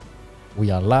We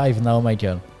are live now,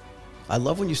 Michael. I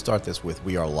love when you start this with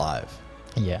 "we are live."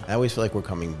 Yeah. I always feel like we're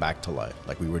coming back to life,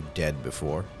 like we were dead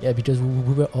before. Yeah, because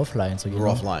we were offline. So we were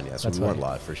offline, yes. That's we weren't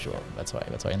why. live for sure. Yeah, that's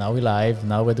why. Now we're live.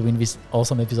 Now we're doing this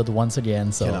awesome episode once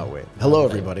again. So Cannot wait. Hello,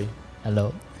 everybody.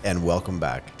 Hello. And welcome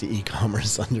back to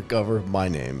eCommerce Undercover. My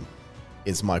name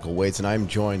is Michael Waitze, and I'm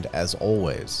joined, as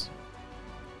always,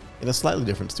 in a slightly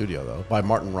different studio, though, by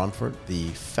Martin Ronfort, the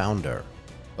founder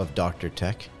of Dr.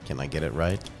 Tech. Can I get it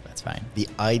right? That's fine. The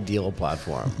ideal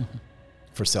platform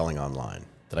for selling online.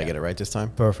 Did I get it right this time?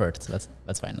 Perfect.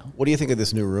 That's fine now. What do you think of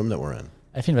this new room that we're in?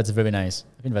 I think that's very nice.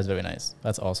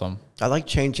 That's awesome. I like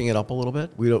changing it up a little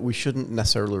bit. We shouldn't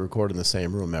necessarily record in the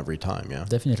same room every time, yeah?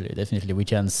 Definitely. We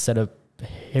can set up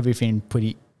everything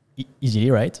pretty easily,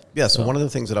 right? Yeah, so one of the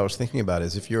things that I was thinking about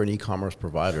is if you're an e-commerce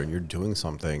provider and you're doing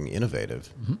something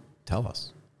innovative, tell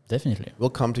us. Definitely. We'll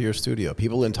come to your studio.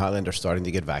 People in Thailand are starting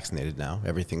to get vaccinated now.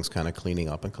 Everything's kind of cleaning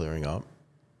up and clearing up.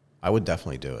 I would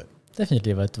definitely do it.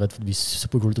 Definitely, that would be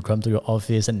super cool to come to your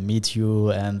office and meet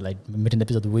you and like make an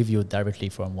episode with you directly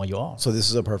from where you are. So this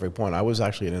is a perfect point. I was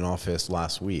actually in an office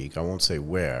last week. I won't say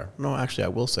where. No, actually, I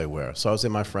will say where. So I was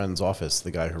in my friend's office,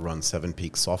 the guy who runs 7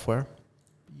 Peaks Software.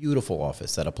 Beautiful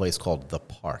office at a place called The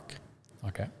Park.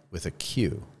 Okay. With a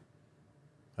Q.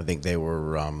 I think they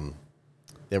were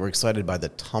excited by the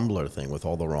Tumblr thing with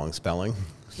all the wrong spelling.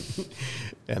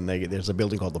 And there's a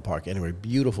building called The Park. Anyway,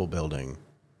 beautiful building.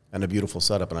 And a beautiful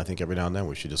setup, and I think every now and then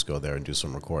we should just go there and do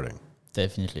some recording.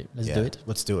 Definitely. Let's do it.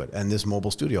 Let's do it. And this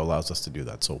mobile studio allows us to do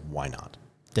that, so why not?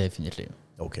 Definitely.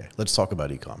 Okay, let's talk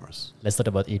about e-commerce. Let's talk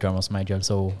about e-commerce, Michael.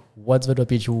 So what's the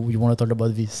topic you want to talk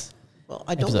about this? Well,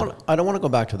 I don't want to go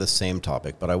back to the same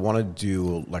topic, but I want to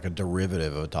do like a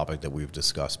derivative of a topic that we've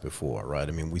discussed before, right?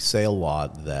 I mean, we say a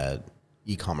lot that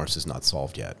e-commerce is not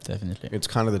solved yet. Definitely. It's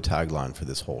kind of the tagline for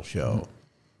this whole show. Mm-hmm.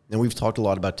 And we've talked a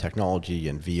lot about technology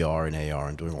and VR and AR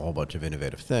and doing a whole bunch of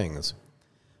innovative things.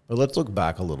 But let's look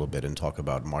back a little bit and talk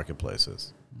about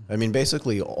marketplaces. I mean,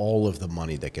 basically all of the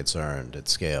money that gets earned at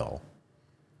scale,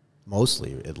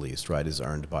 mostly at least, right, is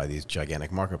earned by these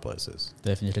gigantic marketplaces.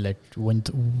 Definitely. Like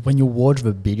when you watch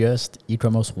the biggest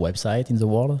e-commerce website in the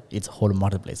world, it's all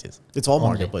marketplaces. It's all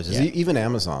marketplaces. Yeah. Even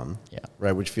Amazon,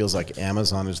 right, which feels like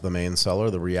Amazon is the main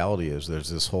seller. The reality is there's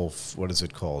this whole, what is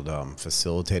it called,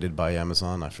 facilitated by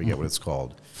Amazon? I forget what it's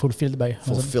called. Fulfilled by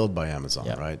Amazon? Fulfilled by Amazon,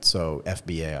 right? So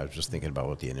FBA, I was just thinking about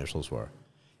what the initials were.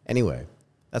 Anyway,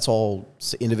 that's all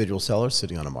individual sellers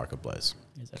sitting on a marketplace.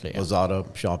 Exactly.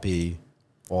 Lazada, Shopee,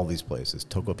 all these places,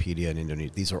 Tokopedia in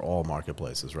Indonesia, these are all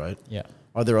marketplaces, right? Yeah.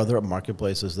 Are there other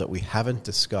marketplaces that we haven't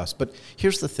discussed? But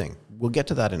here's the thing. We'll get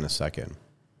to that in a second.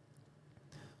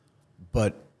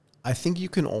 But I think you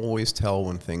can always tell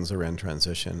when things are in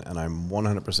transition, and I'm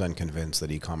 100% convinced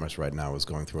that e-commerce right now is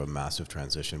going through a massive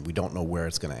transition. We don't know where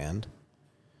it's going to end.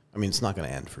 I mean, it's not going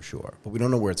to end for sure, but we don't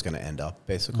know where it's going to end up,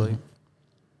 basically.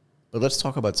 But let's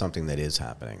talk about something that is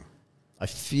happening. I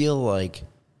feel like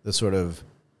the sort of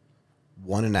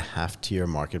 1.5 tier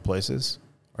marketplaces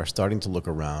are starting to look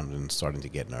around and starting to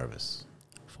get nervous.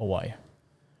 For why?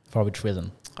 For which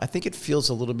reason? I think it feels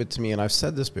a little bit to me, and I've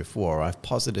said this before, I've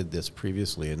posited this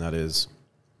previously, and that is,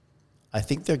 I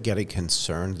think they're getting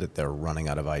concerned that they're running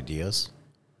out of ideas.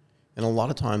 And a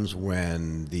lot of times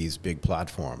when these big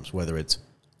platforms, whether it's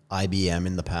IBM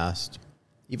in the past,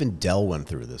 even Dell went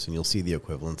through this, and you'll see the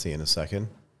equivalency in a second.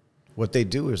 What they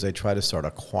do is they try to start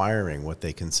acquiring what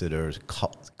they consider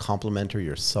complementary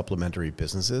or supplementary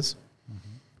businesses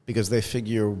because they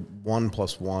figure 1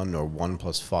 + 1 or 1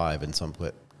 + 5 in some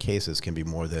cases can be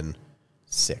more than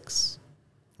 6,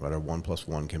 right? Or 1 +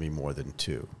 1 can be more than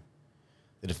 2.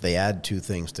 That if they add 2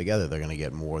 things together, they're going to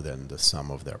get more than the sum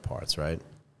of their parts, right?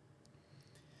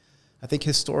 I think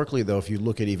historically, though, if you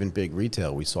look at even big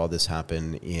retail, we saw this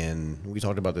happen we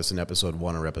talked about this in episode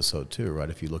 1 or episode 2, right?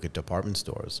 If you look at department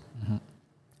stores.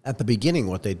 At the beginning,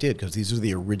 what they did, because these are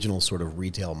the original sort of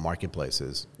retail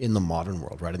marketplaces in the modern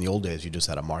world, right? In the old days, you just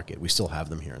had a market. We still have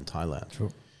them here in Thailand.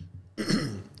 True.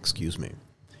 Excuse me.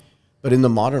 But in the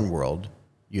modern world,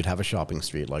 you'd have a shopping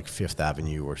street like Fifth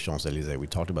Avenue or Champs-Élysées. We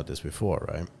talked about this before,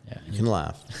 right? Yeah. You can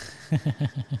laugh. You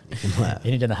can laugh.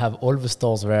 You need to have all the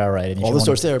stores there, right? And all the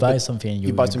stores there. Buy something,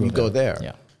 you buy something, you go there.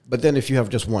 Yeah. But then if you have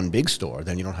just one big store,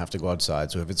 then you don't have to go outside.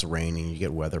 So if it's raining, you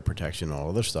get weather protection and all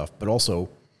other stuff. But also,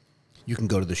 you can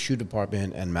go to the shoe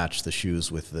department and match the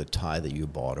shoes with the tie that you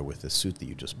bought or with the suit that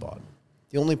you just bought.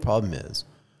 The only problem is,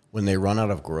 when they run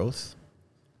out of growth,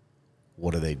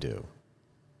 what do?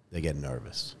 They get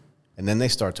nervous. And then they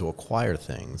start to acquire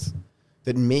things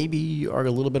that maybe are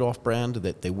a little bit off-brand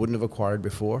that they wouldn't have acquired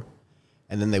before,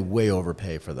 and then they way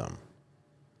overpay for them.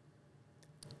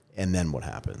 And then what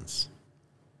happens?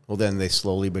 well, then they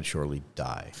slowly but surely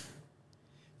die.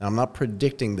 Now, I'm not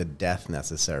predicting the death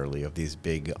necessarily of these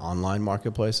big online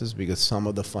marketplaces because some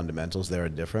of the fundamentals there are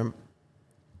different.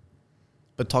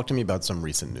 But talk to me about some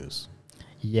recent news.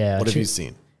 Yeah. What have you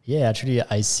seen? Yeah, actually,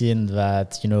 I seen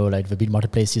that, like the big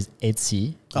marketplaces,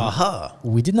 Etsy. Aha.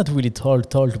 We did not really talk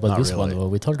about Not this really.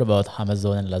 one. We talked about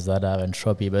Amazon and Lazada and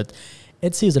Shopee, but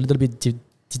Etsy is a little bit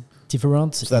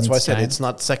different. So that's why I said it's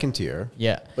not second tier.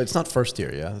 Yeah. But it's not first tier,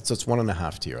 yeah? So it's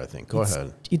 1.5 tier, I think. Go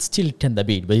ahead. It's still kinda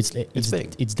big, but it's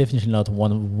big. It's definitely not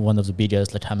one of the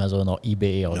biggest like Amazon or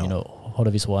eBay or all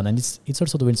of this one, and it's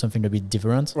also doing something a bit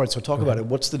different. Right, so talk about it.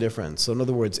 What's the difference? So in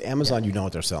other words, Amazon, you know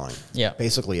what they're selling. Yeah.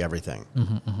 Basically everything,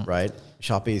 right?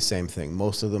 Shopee, same thing.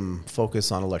 Most of them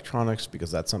focus on electronics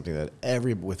because that's something that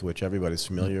with which everybody's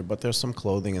familiar, but there's some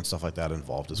clothing and stuff like that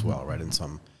involved as well, right? And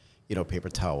some, paper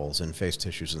towels and face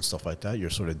tissues and stuff like that, your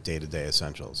sort of day-to-day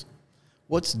essentials.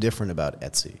 What's different about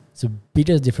Etsy? The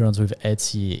biggest difference with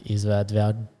Etsy is that they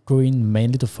are going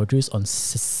mainly to focus on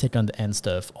second-hand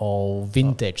stuff or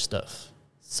vintage stuff.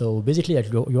 So basically,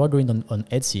 like you are going on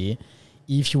Etsy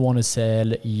if you want to sell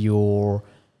your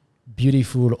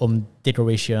beautiful home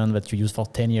decoration that you use for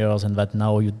 10 years and that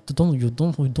now you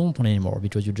don't want anymore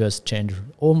because you just change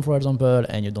home, for example,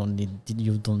 and you don't need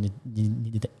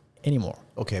it anymore.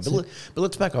 Okay, but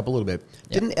let's back up a little bit.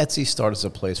 Didn't Etsy start as a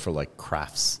place for like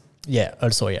crafts? Yeah,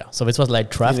 also, yeah. So this was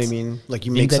like crafts. You know what I mean? Like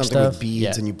you make something stuff, with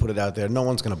beads and you put it out there. No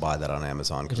one's going to buy that on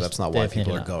Amazon because that's not why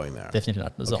people are going there. Definitely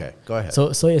not. So, okay, go ahead. So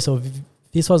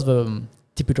this was the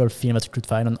typical theme that you could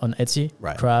find on Etsy.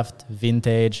 Right. Craft,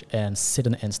 vintage, and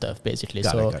second-hand stuff, basically.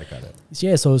 Got it.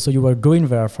 Yeah, so you were going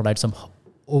there for like some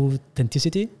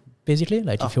authenticity, basically.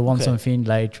 Like if you want something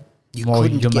like you more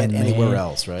couldn't human get anywhere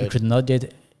else, right? You could not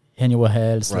get anywhere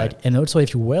else. Right. And also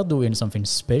if you were doing something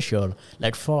special,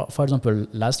 like for example,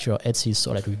 last year Etsy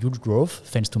saw like a huge growth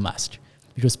thanks to masks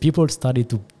because people started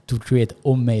to create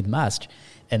homemade masks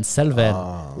and sell them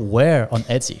where on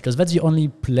Etsy because that's the only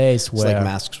place where it's like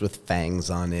masks with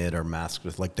fangs on it or masks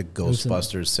with like the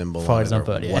Ghostbusters symbol for on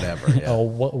example, it or whatever. Yeah. or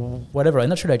whatever. I'm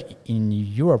not sure like in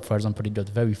Europe, for example, it got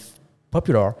very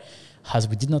popular as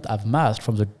we did not have masks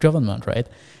from the government, right?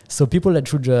 So people that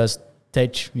should just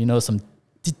take, some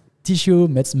tissue,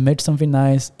 make something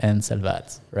nice and sell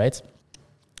that, right?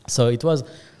 So it was,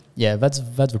 that's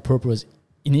the purpose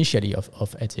initially of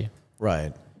Etsy.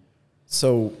 Right.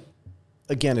 So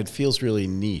again, it feels really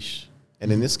niche.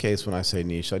 And in this case, when I say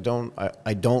niche, I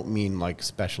don't mean like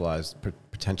specialized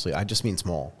potentially. I just mean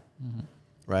small,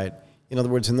 right? In other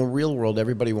words, in the real world,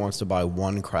 everybody wants to buy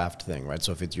one craft thing, right?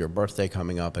 So if it's your birthday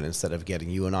coming up and instead of getting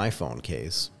you an iPhone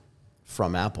case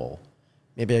from Apple,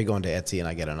 maybe I go into Etsy and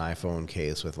I get an iPhone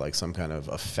case with like some kind of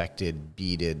affected,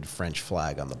 beaded French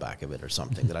flag on the back of it or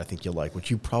something that I think you'll like,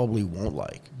 which you probably won't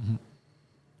like,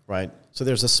 right? So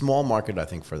there's a small market, I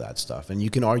think, for that stuff. And you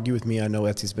can argue with me. I know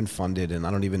Etsy's been funded and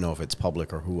I don't even know if it's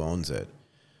public or who owns it.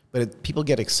 But people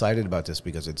get excited about this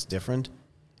because it's different.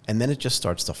 And then it just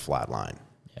starts to flatline.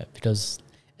 Yeah,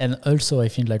 and also I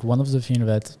think like one of the things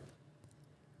that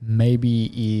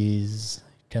maybe is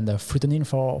kind of threatening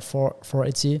for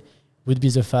Etsy would be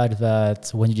the fact that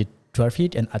when you get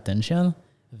traffic and attention,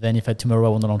 then if I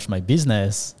tomorrow want to launch my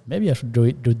business, maybe I should do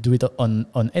it on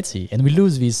Etsy, and we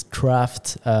lose this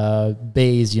craft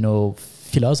based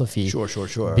philosophy. Sure.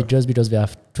 Just because we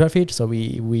have traffic, so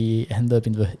we end up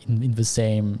in the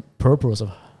same purpose of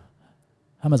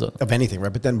Amazon. Of anything,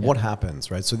 right? But then what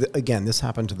happens, right? So again, this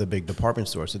happened to the big department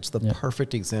stores. It's the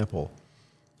perfect example.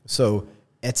 So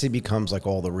Etsy becomes like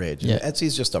all the rage. And Etsy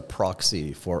is just a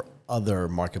proxy for other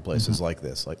marketplaces like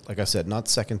this. Like I said, not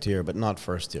second tier, but not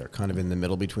first tier, kind of in the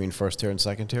middle between first tier and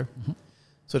second tier.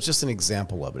 So it's just an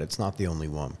example of it. It's not the only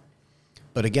one.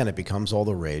 But again, it becomes all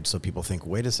the rage. So people think,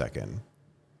 wait a second,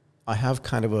 I have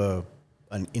kind of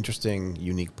an interesting,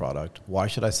 unique product. Why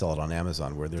should I sell it on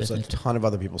Amazon where there's a ton of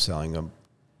other people selling them,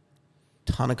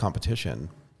 ton of competition,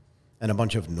 and a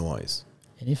bunch of noise?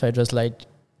 And if I just like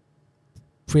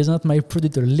present my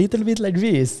product a little bit like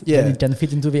this, then it can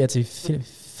fit into the Etsy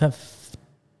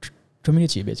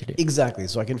community, basically. Exactly.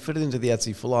 So I can fit it into the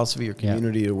Etsy philosophy or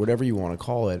community or whatever you want to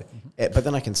call it. But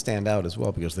then I can stand out as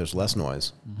well because there's less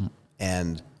noise.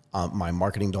 And my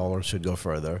marketing dollars should go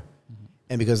further.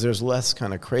 And because there's less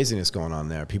kind of craziness going on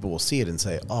there, people will see it and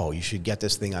say, oh, you should get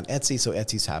this thing on Etsy, so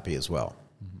Etsy's happy as well.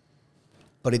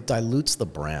 But it dilutes the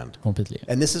brand. Completely.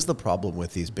 And this is the problem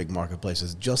with these big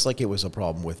marketplaces, just like it was a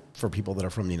problem for people that are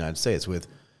from the United States with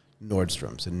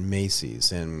Nordstrom's and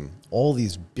Macy's and all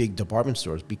these big department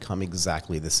stores become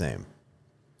exactly the same,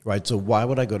 right? So why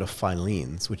would I go to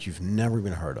Filene's, which you've never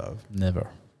even heard of? Never.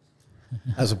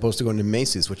 As opposed to going to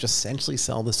Macy's, which essentially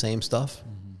sell the same stuff,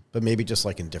 but maybe just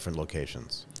like in different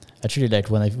locations. Actually, like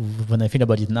when I think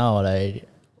about it now, like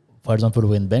for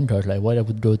example, in Bangkok, like why I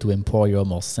would go to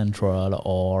Emporium or Central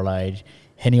or like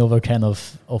any other kind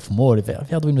of mall,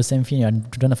 they're doing the same thing and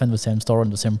you're gonna find the same store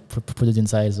and the same product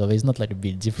inside. So there's not like a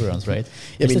big difference, right?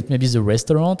 Except maybe the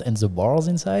restaurant and the bars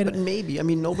inside. But maybe, I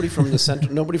mean, nobody from the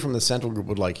Central group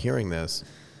would like hearing this.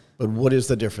 But what is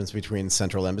the difference between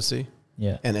Central Embassy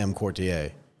and M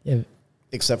Courtier? Yeah.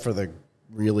 Except for the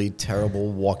really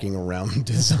terrible walking around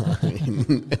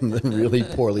design and the really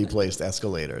poorly placed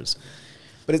escalators.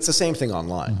 But it's the same thing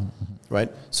online, right?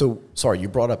 So, sorry, you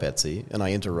brought up Etsy, and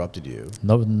I interrupted you.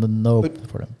 No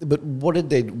problem. But what did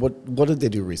they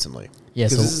do recently? Yeah,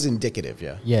 because this is indicative,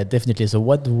 yeah. Yeah, definitely. So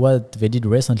what they did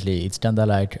recently, it's kind of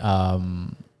like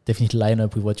definitely line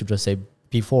up with what you just said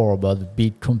before about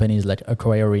big companies like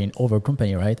acquiring other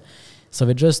company, right? So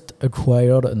they just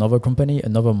acquired another company,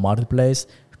 another marketplace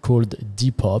called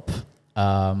Depop.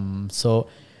 So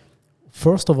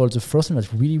first of all, the first thing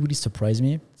that really surprised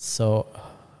me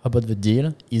about the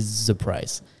deal is the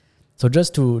price. So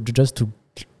just to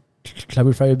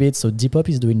clarify a bit, so Depop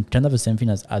is doing kind of the same thing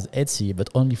as Etsy, but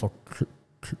only for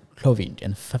clothing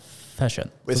and fashion.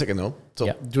 Wait a second, though.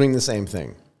 So doing the same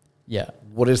thing. Yeah.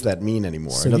 What does that mean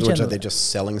anymore? So in other words, are they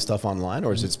just selling stuff online,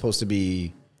 or is it supposed to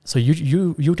be? So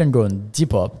you can go on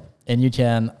Depop and you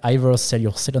can either sell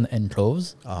your second-hand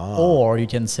clothes or you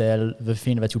can sell the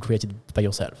thing that you created by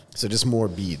yourself. So just more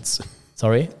beads.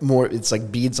 Sorry? It's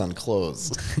like beads on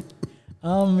clothes.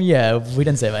 Yeah, we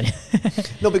didn't say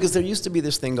that. No, because there used to be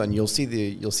this thing you'll see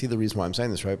the reason why I'm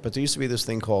saying this, right? But there used to be this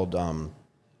thing called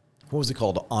what was it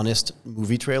called? Honest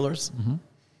movie trailers. Mm-hmm.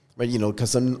 Right, you know,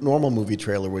 because a normal movie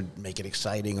trailer would make it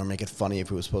exciting or make it funny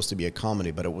if it was supposed to be a comedy,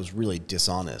 but it was really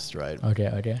dishonest, right?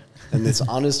 Okay. And this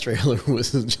honest trailer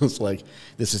was just like,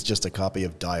 this is just a copy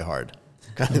of Die Hard.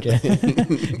 Kind of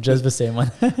thing. Just the same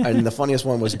one. And the funniest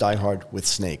one was Die Hard with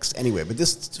snakes. Anyway, but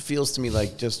this feels to me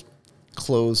like just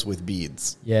clothes with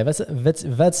beads. Yeah, that's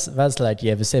like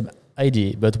the same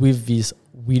idea, but with this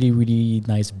really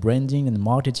nice branding and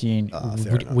marketing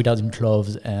without in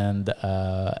clothes and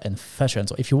fashion.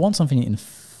 So if you want something in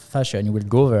fashion, you will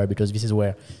go there because this is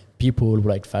where people who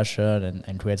like fashion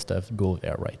and create stuff go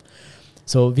there, right?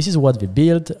 So this is what they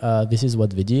built. This is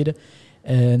what they did,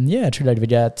 and yeah, actually, like they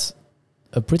got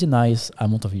a pretty nice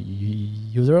amount of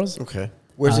users. Okay,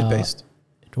 where's it based?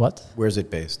 What? Where is it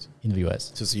based? In the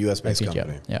US. So it's a US-based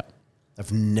company. Yeah.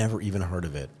 I've never even heard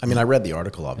of it. I mean, I read the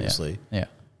article, obviously. Yeah.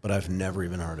 But I've never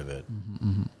even heard of it.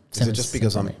 Mm-hmm. Is it just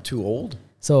because I'm too old?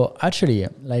 So actually,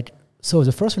 so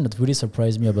the first thing that really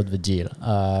surprised me about the deal,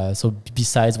 so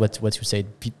besides what you said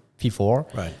before,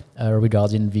 right,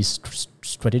 regarding this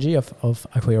strategy of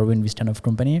acquiring this kind of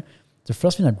company, the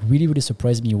first thing that really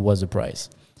surprised me was the price.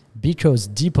 Because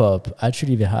Depop,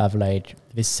 actually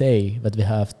they say that they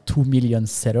have 2 million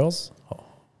sellers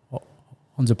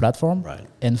on the platform, right,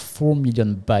 and 4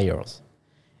 million buyers.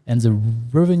 And the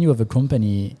revenue of the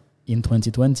company in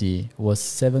 2020 was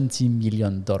 $70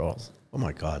 million. Oh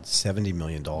my God, $70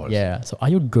 million. Yeah. So are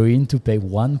you going to pay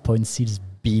 $1.6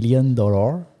 billion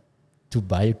to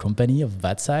buy a company of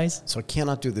that size? So I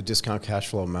cannot do the discount cash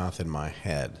flow math in my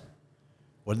head.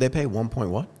 What did they pay?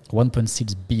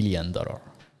 $1.6 billion.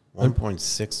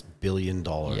 $1.6 billion.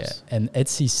 Yeah. And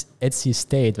Etsy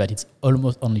state that it's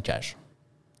almost only cash.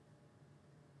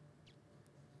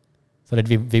 So that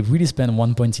they really spend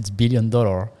 $1.6 billion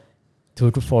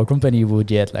for a company who would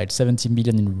get like 70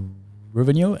 million in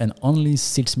revenue and only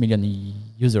 6 million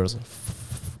users.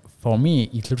 For me,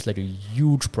 it looks like a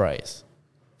huge price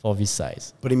for this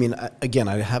size. But I mean, again,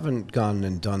 I haven't gone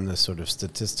and done this sort of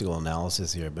statistical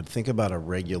analysis here, but think about a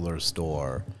regular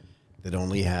store that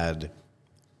only had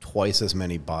twice as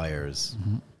many buyers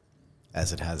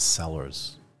as it has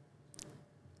sellers.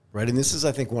 Right, and this is,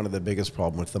 I think, one of the biggest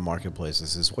problems with the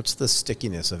marketplaces is what's the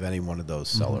stickiness of any one of those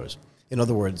sellers? In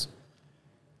other words,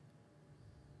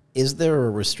 is there a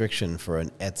restriction for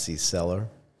an Etsy seller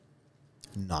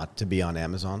not to be on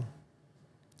Amazon?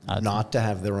 Not to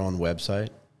have their own website?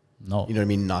 No. You know what I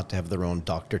mean? Not to have their own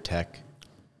Dr. Tech?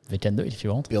 They can do it if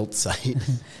you want. Built site?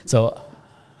 So,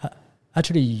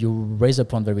 actually, you raise a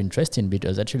point very interesting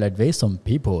because actually, there's some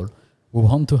people who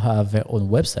want to have their own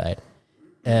website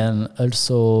and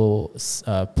also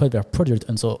put their product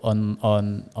and so on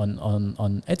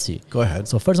Etsy. Go ahead.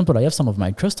 So, for example, I have some of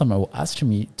my customers who asked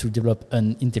me to develop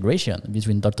an integration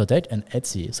between Dr. Tech and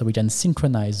Etsy so we can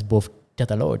synchronize both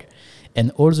catalog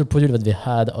and all the products that they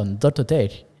had on Dr.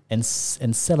 Tech and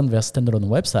sell on their standalone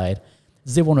website.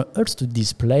 They want us to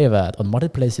display that on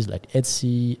marketplaces like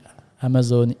Etsy,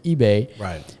 Amazon, eBay.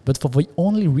 Right. But for the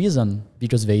only reason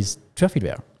because there is traffic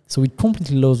there. So we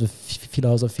completely lost the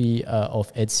philosophy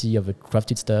of Etsy, of the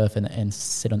crafted stuff and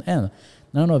sell on end.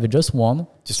 No, they just want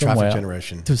just traffic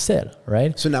generation to sell,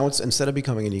 right? So now it's, instead of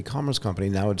becoming an e-commerce company,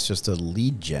 now it's just a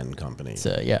lead gen company.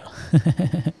 So yeah.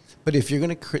 But if you're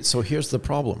going to create, so here's the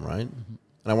problem, right?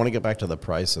 And I want to get back to the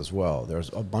price as well. There's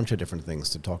a bunch of different things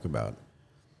to talk about.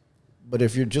 But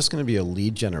if you're just going to be a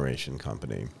lead generation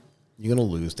company, you're going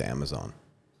to lose to Amazon.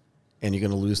 And you're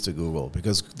going to lose to Google,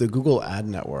 because the Google ad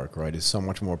network, right, is so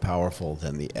much more powerful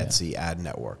than the Etsy ad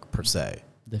network per se.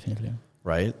 Definitely.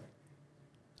 Right?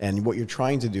 And what you're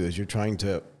trying to do is you're trying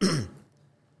to,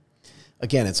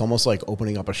 again, it's almost like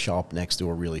opening up a shop next to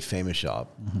a really famous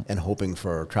shop and hoping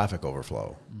for traffic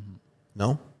overflow.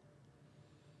 No?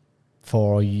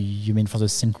 You mean for the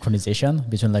synchronization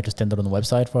between like a standalone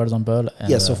website, for example? And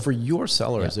yeah, so for your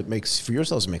sellers, it makes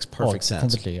perfect sense.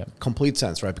 Completely, yeah. Complete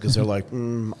sense, right? Because they're like,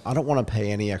 I don't want to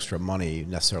pay any extra money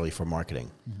necessarily for marketing.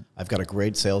 I've got a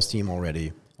great sales team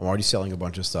already. I'm already selling a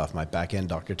bunch of stuff. My back-end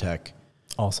Dr. Tech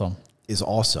is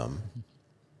awesome.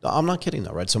 I'm not kidding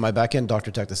though, right? So my back-end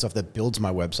Dr. Tech, the stuff that builds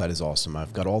my website is awesome.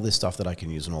 I've got all this stuff that I can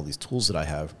use and all these tools that I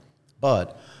have.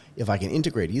 But if I can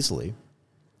integrate easily,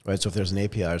 right? So if there's an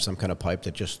API or some kind of pipe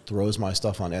that just throws my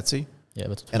stuff on Etsy,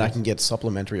 and I can get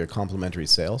supplementary or complementary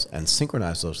sales and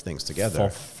synchronize those things together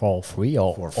for free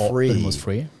or almost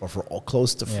free or for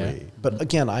close to free. But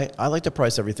again, I like to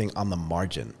price everything on the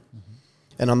margin,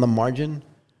 and on the margin,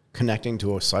 connecting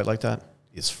to a site like that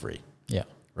is free. Yeah.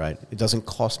 Right. It doesn't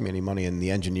cost me any money in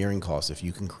the engineering costs if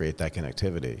you can create that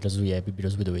connectivity. Because we do it.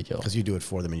 Because you do it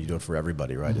for them and you do it for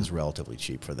everybody, right? It's relatively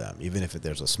cheap for them. Even if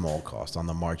there's a small cost on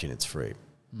the margin, it's free.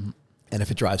 And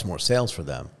if it drives more sales for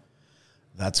them,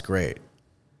 that's great.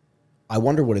 I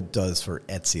wonder what it does for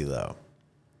Etsy though.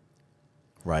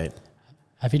 Right?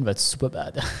 I think that's super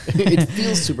bad. It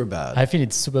feels super bad. I think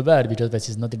it's super bad because this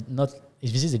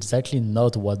is exactly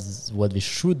not what we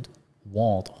should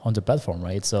want on the platform,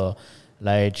 right? So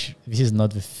like this is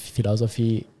not the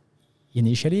philosophy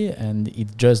initially, and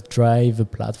it just drives the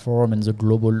platform and the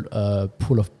global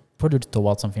pool of products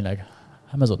towards something like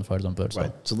Amazon, for example.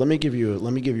 Right. So let me give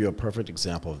you a perfect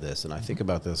example of this, and I think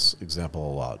about this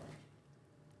example a lot.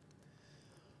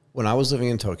 When I was living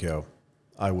in Tokyo,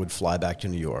 I would fly back to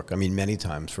New York. I mean, many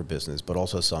times for business, but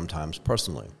also sometimes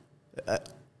personally.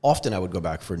 Often I would go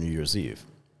back for New Year's Eve,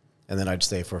 and then I'd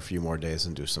stay for a few more days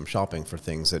and do some shopping for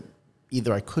things that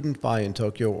either I couldn't buy in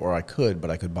Tokyo or I could, but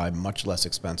I could buy much less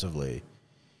expensively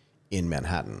in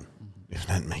Manhattan, if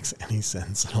that makes any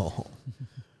sense at all,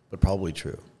 but probably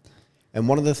true. And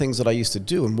one of the things that I used to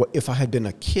do, and if I had been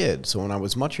a kid, so when I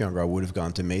was much younger, I would have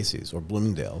gone to Macy's or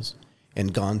Bloomingdale's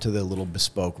and gone to the little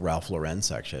bespoke Ralph Lauren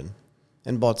section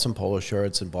and bought some polo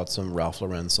shirts and bought some Ralph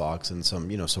Lauren socks and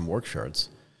some work shirts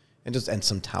and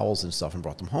some towels and stuff and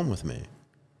brought them home with me.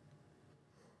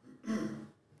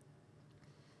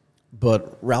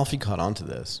 But Ralphie caught on to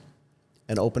this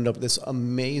and opened up this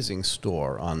amazing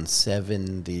store on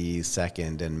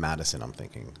 72nd and Madison, I'm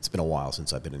thinking. It's been a while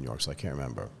since I've been in New York, so I can't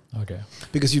remember. Okay.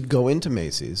 Because you'd go into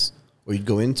Macy's or you'd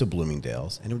go into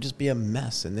Bloomingdale's and it would just be a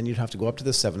mess. And then you'd have to go up to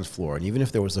the 7th floor. And even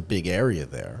if there was a big area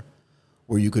there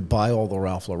where you could buy all the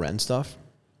Ralph Lauren stuff,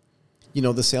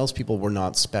 the salespeople were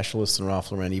not specialists in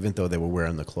Ralph Lauren, even though they were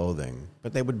wearing the clothing.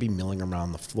 But they would be milling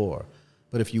around the floor.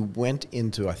 But if you went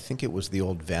into, I think it was the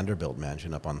old Vanderbilt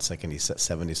mansion up on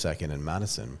 72nd and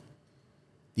Madison,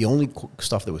 the only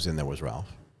stuff that was in there was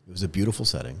Ralph. It was a beautiful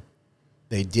setting.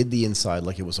 They did the inside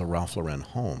like it was a Ralph Lauren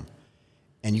home.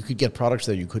 And you could get products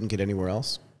that you couldn't get anywhere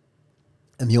else.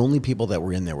 And the only people that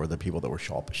were in there were the people that were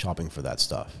shopping for that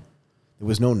stuff. There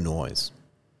was no noise,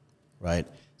 right?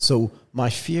 So my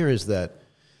fear is that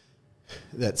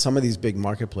some of these big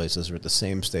marketplaces are at the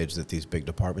same stage that these big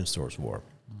department stores were.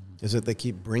 Is that they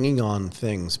keep bringing on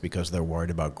things because they're worried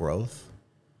about growth.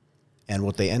 And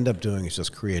what they end up doing is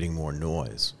just creating more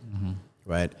noise,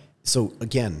 right? So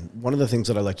again, one of the things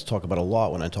that I like to talk about a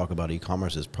lot when I talk about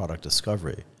e-commerce is product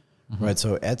discovery, right?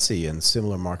 So Etsy and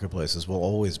similar marketplaces will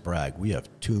always brag, we have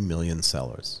 2 million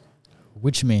sellers.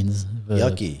 Which means...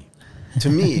 Yucky. To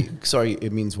me, sorry,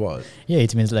 it means what? Yeah,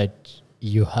 it means like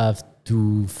you have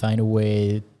to find a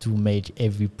way to make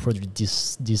every product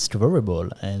discoverable,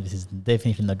 and this is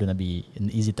definitely not going to be an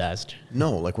easy task.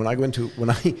 No, like when I go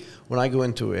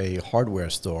into a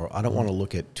hardware store, I don't want to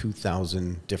look at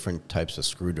 2,000 different types of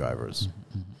screwdrivers.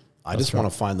 I just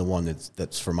want to find the one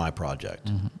that's for my project.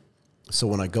 So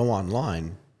when I go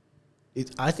online,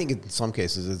 I think in some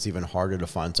cases it's even harder to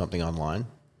find something online.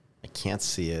 I can't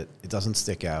see it. It doesn't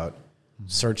stick out.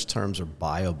 Search terms are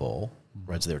buyable.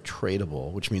 Right, so they're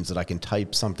tradable, which means that I can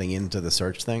type something into the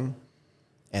search thing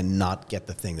and not get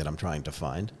the thing that I'm trying to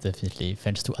find. Definitely,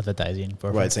 thanks to advertising.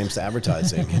 Perfect. Right, same to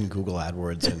advertising and Google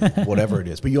AdWords and whatever it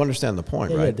is. But you understand the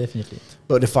point, right? Yeah, definitely.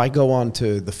 But if I go on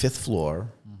to the 5th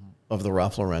floor of the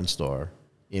Ralph Lauren store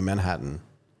in Manhattan,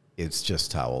 it's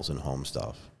just towels and home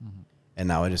stuff. And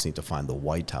now I just need to find the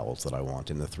white towels that I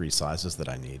want in the 3 sizes that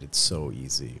I need. It's so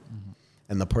easy.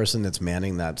 And the person that's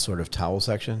manning that sort of towel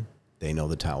section, they know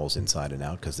the towels inside and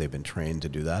out because they've been trained to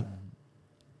do that.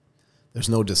 There's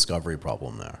no discovery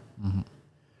problem there,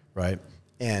 right?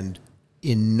 And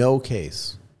in no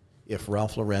case, if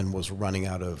Ralph Lauren was running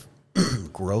out of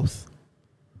growth,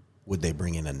 would they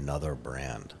bring in another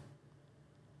brand?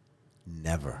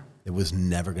 Never. There was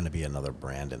never going to be another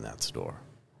brand in that store.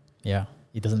 Yeah,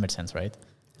 it doesn't make sense, right?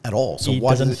 At all. So it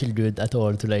doesn't feel good at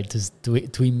all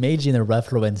to imagine a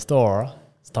Ralph Lauren store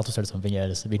start to sell something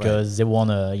else because they want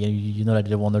to, like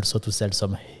they want also to sell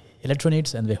some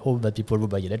electronics, and they hope that people who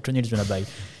buy electronics are going to buy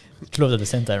clothes at the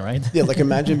same time, right? Yeah, like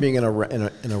imagine being in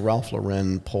a Ralph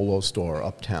Lauren polo store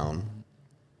uptown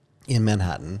in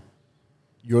Manhattan.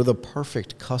 You're the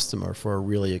perfect customer for a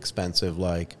really expensive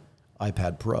like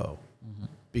iPad Pro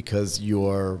because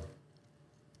your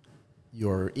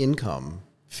income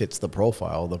fits the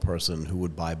profile of the person who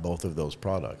would buy both of those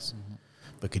products.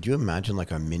 But could you imagine like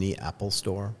a mini Apple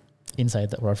store? Inside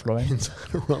the Ralph Lauren?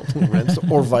 Inside a Ralph Lauren store,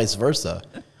 or vice versa.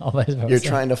 Or vice versa. You're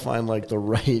trying to find like the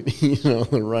right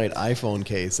iPhone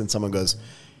case, and someone goes,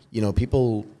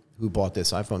 people who bought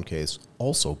this iPhone case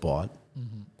also bought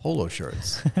polo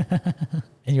shirts.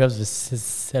 And you have the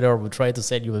seller who try to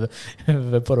sell you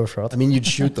the polo shirt. I mean, you'd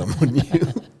shoot them, wouldn't you?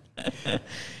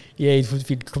 Yeah, it would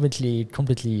feel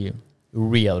completely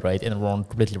real, right? And wrong,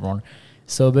 completely wrong.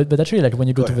 So, but actually, like when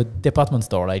you go to the department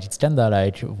store, like it's kind of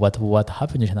like what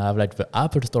happened. You can have like the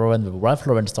Apple store and the Ralph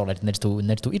Lauren store like next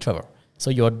to each other. So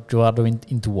you are going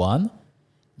into one.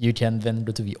 You can then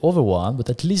go to the other one, but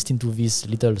at least into this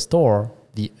little store,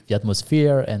 the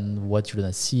atmosphere and what you're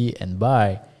gonna see and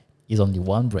buy is only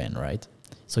one brand, right?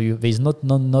 So there's not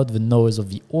the noise of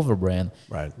the other brand.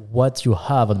 Right. What you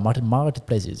have on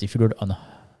marketplaces, if you go on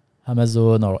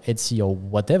Amazon or Etsy or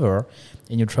whatever,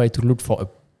 and you try to look for a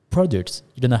product,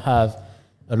 you're going to have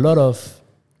a lot of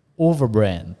over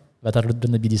brand that are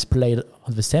going to be displayed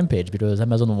on the same page because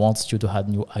Amazon wants you to add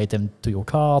new item to your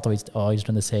cart, or it's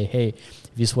going to say, hey,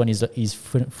 this one is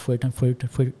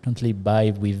frequently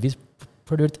buy with this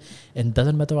product, and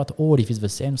doesn't matter at all if it's the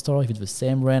same store, if it's the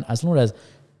same brand, as long as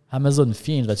Amazon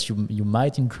thinks that you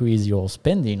might increase your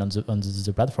spending on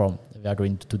the platform, they are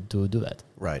going to do that.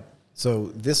 Right. So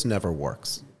this never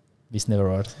works. This never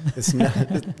works.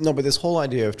 No, but this whole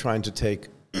idea of trying to take,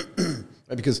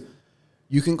 because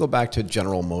you can go back to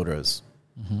General Motors.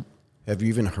 Have you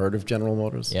even heard of General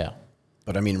Motors? Yeah.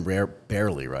 But I mean,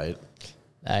 barely, right?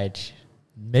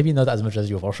 Maybe not as much as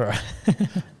you, for sure.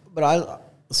 But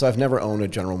I've never owned a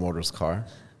General Motors car.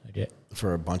 Okay.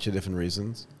 For a bunch of different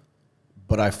reasons.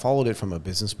 But I followed it from a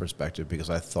business perspective because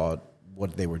I thought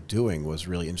what they were doing was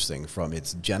really interesting from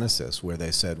its genesis, where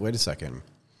they said, wait a second,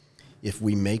 if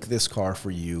we make this car for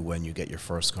you when you get your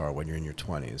first car, when you're in your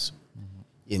 20s,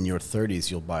 in your 30s,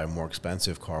 you'll buy a more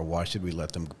expensive car. Why should we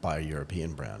let them buy a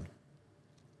European brand?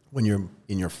 When you're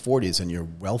in your 40s and you're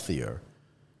wealthier,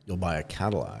 you'll buy a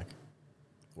Cadillac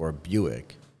or a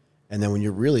Buick. And then when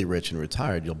you're really rich and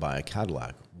retired, you'll buy a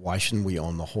Cadillac. Why shouldn't we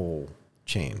own the whole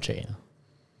chain?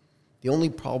 The only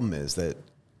problem is that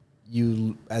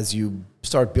as you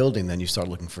start building, then you start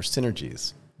looking for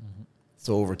synergies.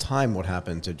 So over time, what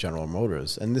happened to General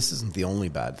Motors, and this isn't the only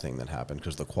bad thing that happened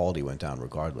because the quality went down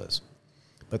regardless,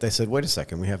 but they said, wait a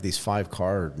second, we have these 5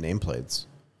 car nameplates.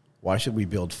 Why should we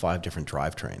build 5 different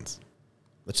drivetrains?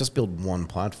 Let's just build one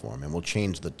platform, and we'll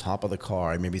change the top of the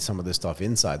car and maybe some of the stuff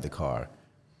inside the car.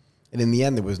 And in the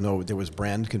end, there was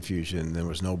brand confusion, there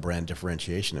was no brand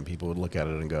differentiation, and people would look at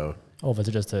it and go, oh, but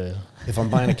it's just if I'm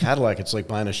buying a Cadillac, it's like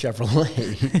buying a Chevrolet.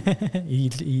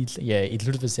 it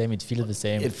looks the same. It feels the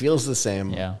same. It feels the same.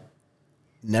 Yeah.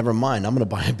 Never mind. I'm going to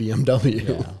buy a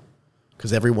BMW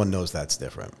because everyone knows that's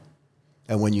different.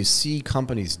 And when you see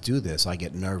companies do this, I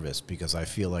get nervous because I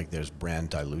feel like there's brand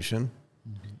dilution.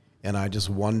 And I just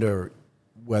wonder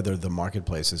whether the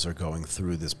marketplaces are going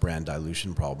through this brand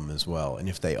dilution problem as well. And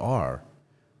if they are,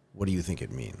 what do you think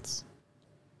it means?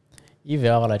 If they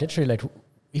are, like, actually, like,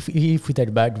 if we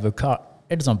take back the car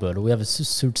example, we have a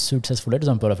successful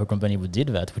example of a company who did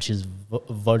that, which is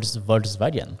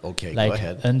Volkswagen. Okay, like, go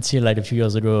ahead. Until like a few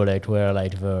years ago, like where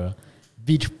like the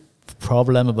big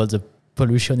problem about the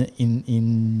pollution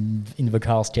in the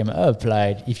cars came up.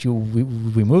 Like if you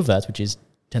remove that, which is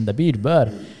tend a bit, but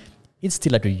it's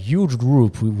still like a huge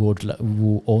group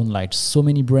who own like so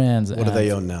many brands. What do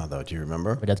they own now, though? Do you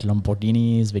remember? We got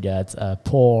Lamborghinis, we got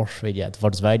Porsche, we got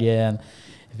Volkswagen,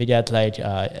 we got like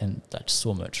and that's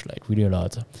so much, like really a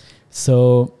lot.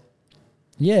 So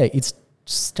yeah, it's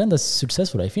kind of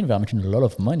successful. I think they're making a lot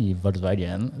of money,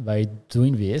 Volkswagen, by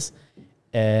doing this.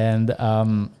 And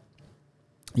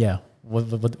yeah,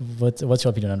 what's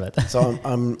your opinion on that? So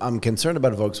I'm concerned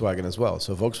about Volkswagen as well.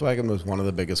 So Volkswagen was one of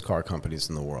the biggest car companies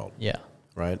in the world. Yeah.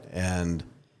 Right? And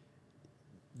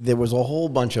there was a whole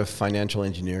bunch of financial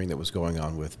engineering that was going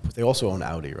on with, they also own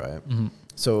Audi, right? Mm-hmm.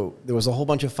 So there was a whole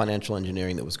bunch of financial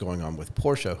engineering that was going on with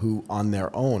Porsche, who on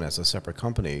their own as a separate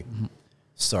company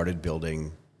started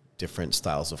building different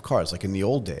styles of cars. Like in the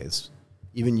old days,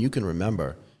 even you can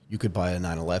remember, you could buy a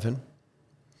 911.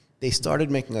 They started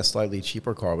making a slightly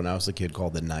cheaper car when I was a kid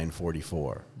called the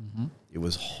 944. Mm-hmm. It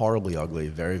was horribly ugly.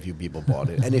 Very few people bought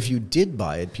it. And if you did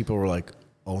buy it, people were like,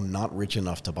 oh, not rich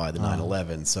enough to buy the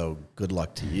 911, so good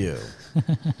luck to you.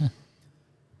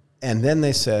 And then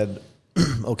they said,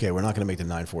 okay, we're not going to make the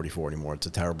 944 anymore. It's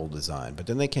a terrible design. But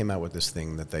then they came out with this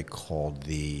thing that they called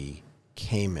the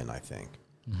Cayman, I think.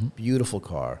 Mm-hmm. Beautiful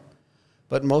car.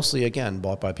 But mostly, again,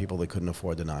 bought by people that couldn't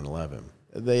afford the 911.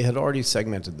 They had already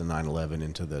segmented the 911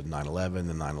 into the 911,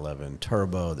 the 911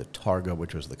 Turbo, the Targa,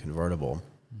 which was the convertible.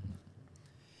 Mm-hmm.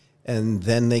 And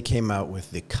then they came out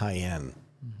with the Cayenne,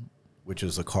 which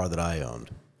is a car that I owned.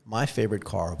 My favorite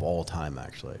car of all time,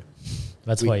 actually.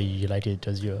 That's why you like it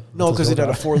as your... No, because it had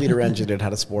a 4-liter engine, it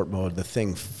had a sport mode, the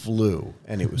thing flew,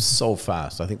 and it was so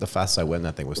fast. I think the fastest I went in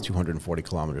that thing was 240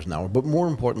 kilometers an hour. But more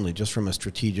importantly, just from a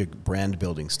strategic brand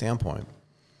building standpoint,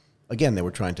 again, they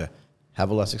were trying to have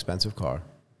a less expensive car,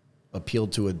 appeal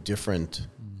to a different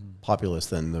populace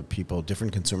than the people,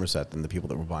 different consumer set than the people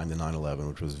that were buying the 911,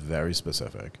 which was very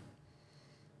specific.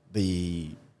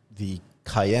 The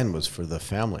Cayenne was for the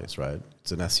families, right?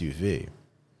 It's an SUV.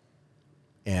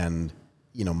 And,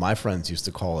 you know, my friends used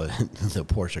to call it the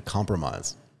Porsche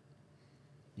compromise.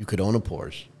 You could own a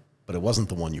Porsche, but it wasn't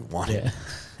the one you wanted.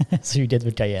 Yeah. So you did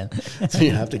with Cayenne. So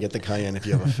you have to get the Cayenne if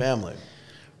you have a family.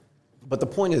 But the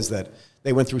point is that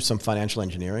they went through some financial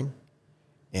engineering,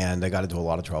 and they got into a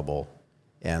lot of trouble,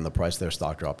 and the price of their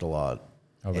stock dropped a lot.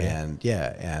 Oh, really? And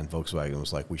Volkswagen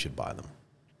was like, we should buy them.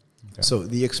 Okay. So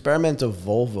the experiment of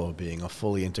Volvo being a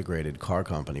fully integrated car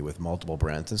company with multiple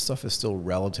brands and stuff is still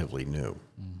relatively new.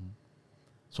 Mm-hmm.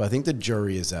 So I think the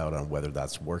jury is out on whether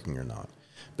that's working or not.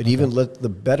 But even the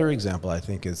better example, I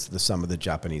think, is some of the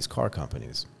Japanese car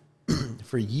companies.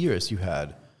 For years, you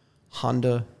had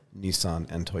Honda, Nissan,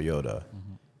 and Toyota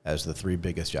as the 3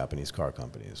 biggest Japanese car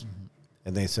companies. Mm-hmm.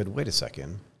 And they said, wait a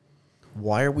second,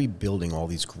 why are we building all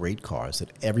these great cars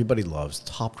that everybody loves,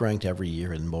 top ranked every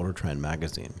year in Motor Trend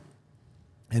magazine?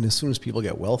 And as soon as people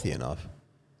get wealthy enough,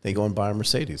 they go and buy a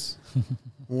Mercedes.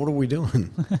 What are we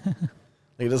doing?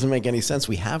 It doesn't make any sense.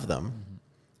 We have them,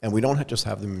 and we don't just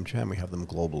have them in Japan, we have them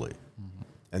globally. Mm-hmm.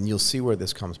 And you'll see where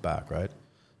this comes back, right?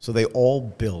 So they all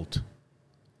built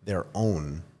their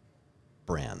own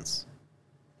brands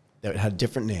that had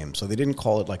different names. So they didn't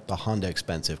call it like the Honda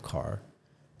expensive car.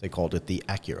 They called it the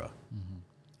Acura. Mm-hmm.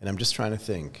 And I'm just trying to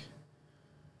think.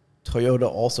 Toyota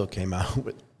also came out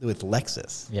with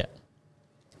Lexus. Yeah.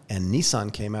 And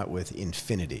Nissan came out with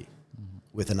Infinity,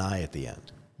 with an I at the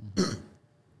end.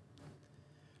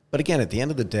 But again, at the end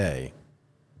of the day,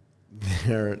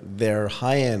 their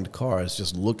high-end cars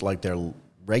just looked like their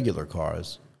regular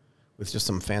cars with just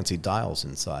some fancy dials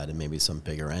inside and maybe some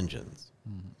bigger engines.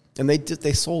 And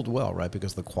they sold well, right,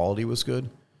 because the quality was good.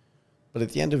 But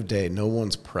at the end of the day, no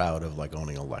one's proud of like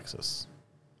owning a Lexus.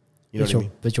 You know what I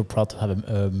mean? But you're proud to have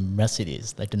a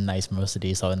Mercedes, like a nice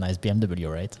Mercedes or a nice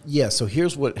BMW, right? Yeah, so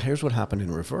here's what happened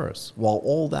in reverse. While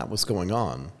all that was going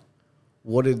on,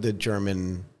 what did the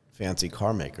German fancy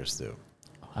car makers do?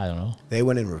 I don't know. They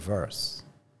went in reverse.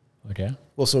 Okay.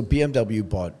 Well, so BMW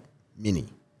bought Mini.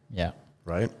 Yeah.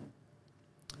 Right?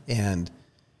 And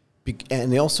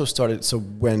they also started, so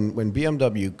when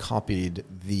BMW copied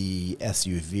the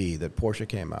SUV that Porsche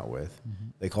came out with,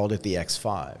 they called it the X5.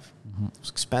 Mm-hmm. It was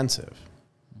expensive.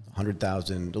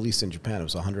 $100,000, at least in Japan, it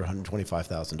was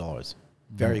 $125,000.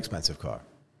 Very expensive car.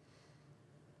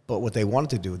 But what they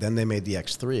wanted to do, then they made the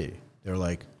X3. They were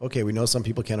like, okay, we know some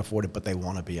people can't afford it, but they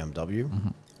want a BMW. Mm-hmm.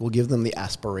 We'll give them the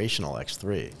aspirational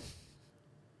X3.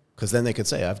 Because then they could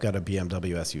say, I've got a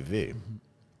BMW SUV. Mm-hmm.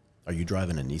 Are you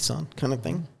driving a Nissan kind of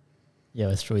thing? Yeah,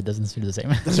 that's true. It doesn't feel the same.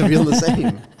 It doesn't feel the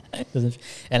same.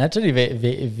 And actually,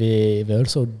 they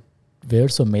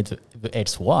also made the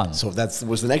X1. So that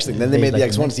was the next thing. Then they made the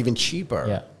X1. It's even cheaper.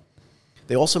 Yeah.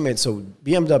 They also made, so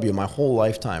BMW, my whole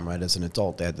lifetime, right, as an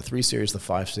adult, they had the 3 Series, the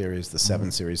 5 Series, the 7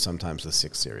 Series, sometimes the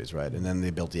 6 Series, right? And then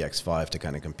they built the X5 to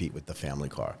kind of compete with the family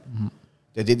car.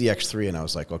 They did the X3, and I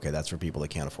was like, okay, that's for people that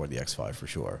can't afford the X5 for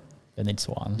sure. And it's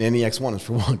one. And the X1 is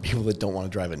for one, people that don't want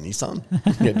to drive a Nissan.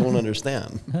 They don't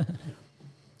understand.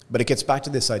 But it gets back to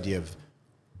this idea of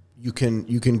you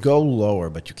can go lower,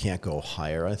 but you can't go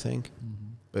higher, I think.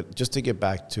 But just to get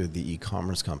back to the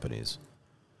e-commerce companies,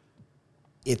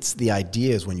 it's the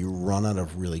idea is when you run out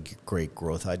of really great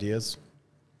growth ideas,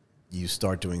 you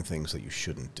start doing things that you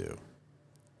shouldn't do.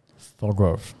 For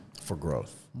growth.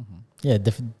 Yeah,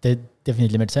 that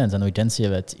definitely makes sense. And we can see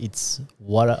that it's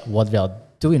what we are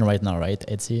doing right now, right,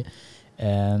 Etsy?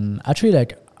 And actually,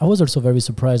 like, I was also very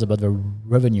surprised about the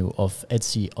revenue of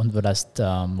Etsy on the last,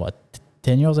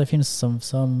 10 years, I think,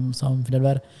 something like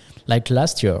that. Like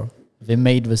last year, they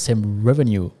made the same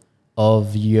revenue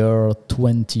of year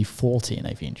 2014,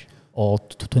 I think, or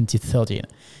 2013.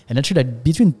 And actually, like,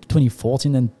 between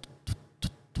 2014 and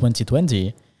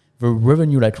 2020, the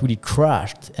revenue like really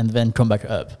crashed and then come back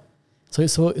up. So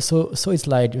it's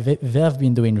like they have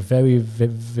been doing very,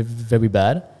 very, very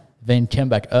bad, then came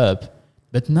back up,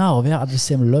 but now they are at the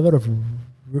same level of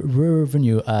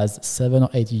revenue as 7 or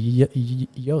 8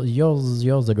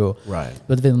 years ago. Right.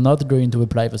 But they're not going to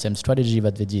apply the same strategy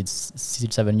that they did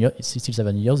 7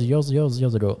 years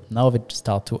ago. Now they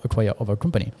start to acquire other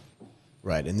company.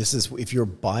 Right. And this is, if you're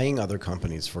buying other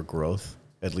companies for growth,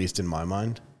 at least in my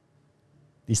mind,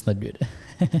 it's not good.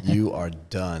 you are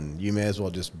done. You may as well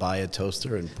just buy a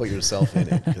toaster and put yourself in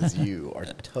it because you are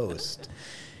toast.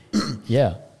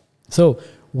 Yeah. So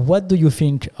what do you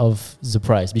think of the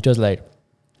price? Because like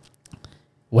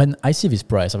when I see this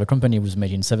price of a company who's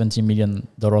making $70 million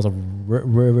of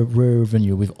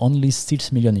revenue with only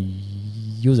 6 million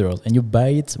users and you buy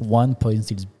it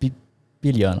 1.6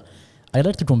 billion, I'd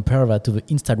like to compare that to the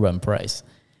Instagram price.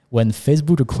 When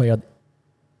Facebook acquired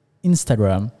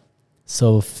Instagram,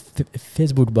 so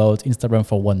Facebook bought Instagram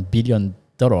for $1 billion.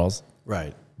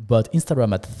 Right. But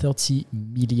Instagram had 30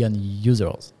 million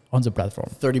users on the platform.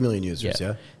 30 million users,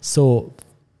 yeah. So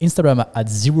Instagram had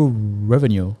zero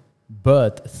revenue,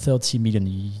 but 30 million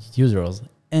users.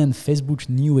 And Facebook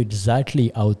knew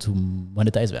exactly how to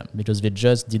monetize them because they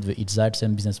just did the exact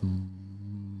same business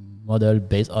model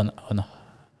based on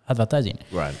advertising.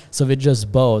 Right. So they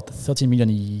just bought 30 million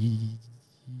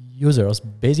users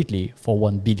basically for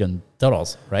 $1 billion,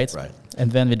 right? Right.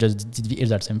 And then they just did the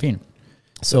exact same thing.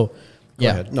 So go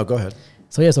ahead. No, go ahead.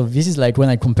 So so this is like when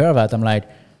I compare that, I'm like,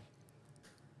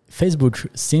 Facebook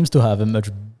seems to have a much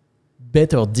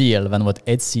better deal than what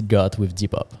Etsy got with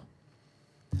Depop.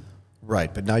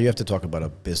 Right, but now you have to talk about a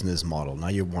business model. Now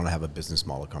you want to have a business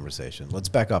model conversation. Let's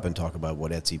back up and talk about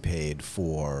what Etsy paid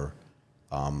for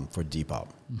Depop.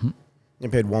 They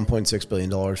paid $1.6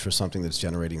 billion for something that's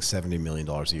generating $70 million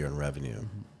a year in revenue.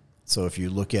 So if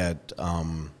you look at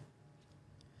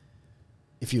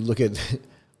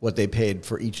what they paid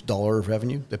for each dollar of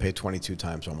revenue, they paid 22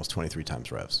 times, almost 23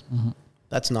 times revs.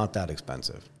 That's not that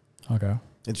expensive. Okay.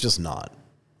 It's just not,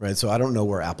 right? So I don't know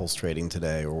where Apple's trading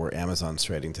today or where Amazon's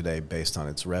trading today based on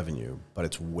its revenue, but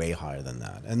it's way higher than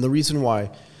that. And the reason why,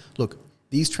 look,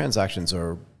 these transactions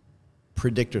are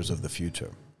predictors of the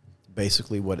future.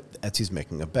 Basically what Etsy's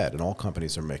making a bet, and all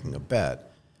companies are making a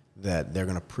bet, that they're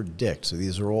going to predict. So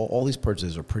these are all these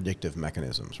purchases are predictive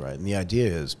mechanisms, right? And the idea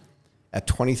is at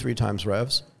 23 times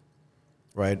revs,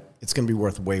 right, it's going to be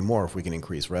worth way more if we can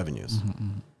increase revenues,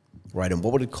 right? And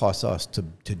what would it cost us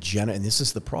to generate, and this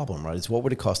is the problem, right, is what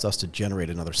would it cost us to generate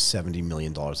another $70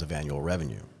 million of annual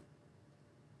revenue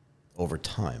over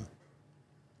time?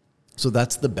 So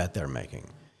that's the bet they're making.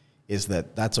 Is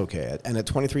that's okay. And at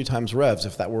 23 times revs,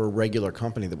 if that were a regular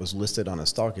company that was listed on a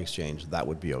stock exchange, that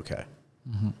would be okay.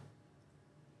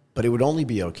 But it would only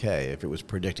be okay if it was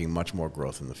predicting much more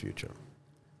growth in the future.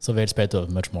 So they expect to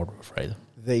have much more growth, right?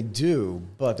 They do,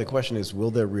 but the question is, will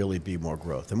there really be more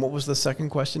growth? And what was the second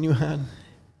question you had?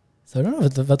 So I don't know,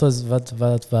 that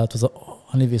was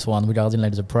only this one regarding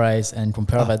like the price and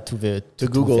compare that to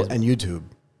Google and YouTube.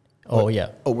 Oh, yeah.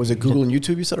 Oh, was it Google and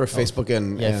YouTube you said, or Facebook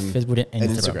and Facebook and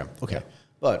Instagram. Okay. Yeah.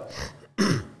 But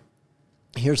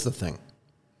here's the thing.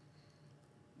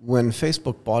 When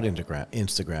Facebook bought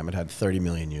Instagram, it had 30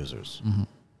 million users.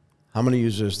 How many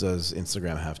users does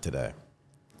Instagram have today?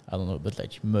 I don't know, but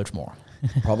like much more.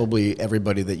 Probably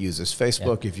everybody that uses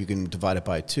Facebook, if you can divide it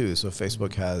by 2. So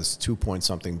Facebook has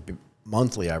 2-point-something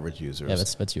monthly average users. Yeah,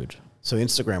 that's huge. So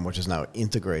Instagram, which is now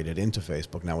integrated into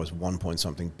Facebook, now has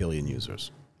 1-point-something billion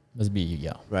users. Must be,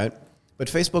 yeah. Right? But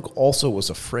Facebook also was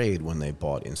afraid when they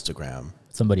bought Instagram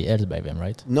somebody else buy them,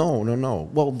 right? No.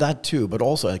 Well, that too, but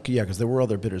also, because there were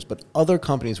other bidders, but other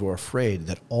companies were afraid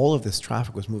that all of this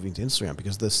traffic was moving to Instagram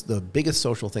because the biggest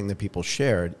social thing that people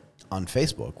shared on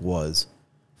Facebook was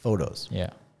photos.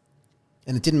 Yeah.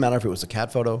 And it didn't matter if it was a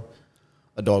cat photo,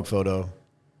 a dog photo,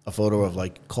 a photo of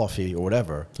like coffee or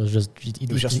whatever. So it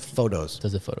was just photos.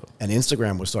 Just a photo. And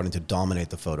Instagram was starting to dominate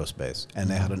the photo space. And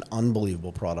they had an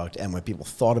unbelievable product. And when people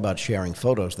thought about sharing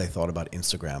photos, they thought about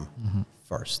Instagram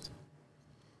first.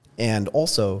 And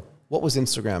also, what was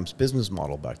Instagram's business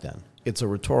model back then? It's a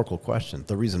rhetorical question.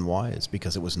 The reason why is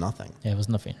because it was nothing. Yeah, it was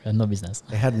nothing. They had no business.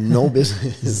 They had no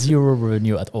business. Zero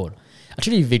revenue at all.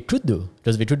 Actually, they could do.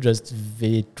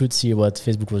 They could see what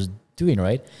Facebook was doing,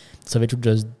 right? So they could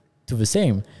just do the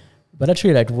same. But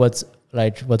actually,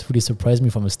 what really surprised me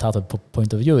from a startup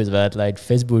point of view is that like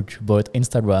Facebook bought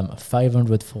Instagram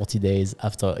 540 days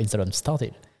after Instagram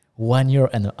started. 1 year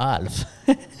and a half.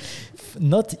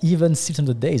 Not even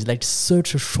 600 days, like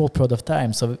such a short period of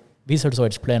time. So this also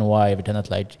explains why we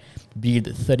cannot like build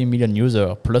 30 million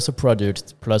users plus a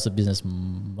product plus a business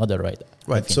model, right?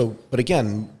 Right. So, but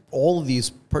again, all of these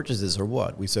purchases are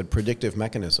what? We said predictive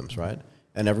mechanisms, right?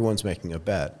 And everyone's making a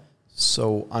bet.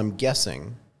 So I'm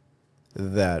guessing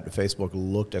that Facebook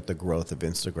looked at the growth of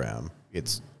Instagram,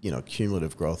 its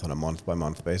cumulative growth on a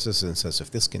month-by-month basis, and says,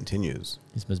 if this continues,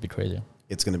 this must be crazy.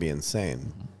 It's going to be insane.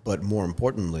 Mm-hmm. But more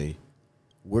importantly,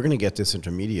 we're going to get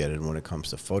disintermediated when it comes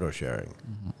to photo sharing.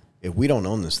 Mm-hmm. If we don't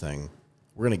own this thing,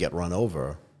 we're going to get run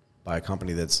over by a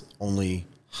company that's only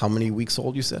how many weeks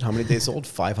old, you said? How many days old?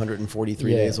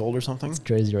 543 days old or something? It's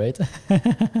crazy, right?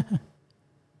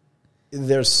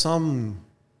 There's some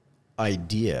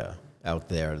idea out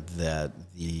there that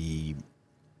the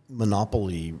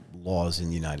monopoly laws in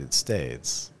the United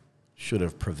States should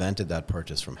have prevented that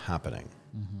purchase from happening.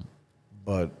 Mm-hmm.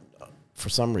 But for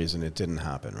some reason, it didn't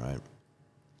happen, right?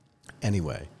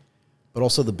 Anyway, but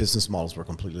also the business models were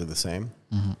completely the same.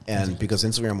 Mm-hmm. And because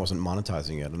Instagram wasn't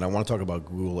monetizing it, and I want to talk about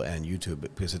Google and YouTube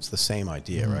because it's the same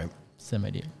idea, right? Same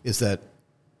idea. Is that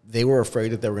they were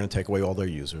afraid that they were going to take away all their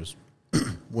users.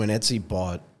 When Etsy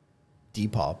bought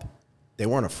Depop, they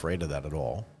weren't afraid of that at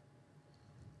all.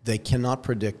 They cannot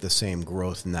predict the same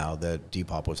growth now that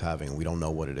Depop was having. We don't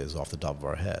know what it is off the top of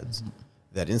our heads,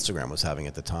 that Instagram was having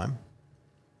at the time.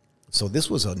 So this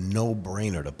was a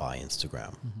no-brainer to buy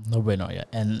Instagram. No-brainer, yeah.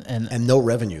 And no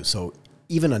revenue. So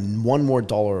even $1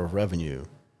 more of revenue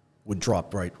would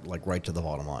drop right to the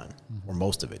bottom line, or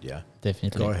most of it, yeah?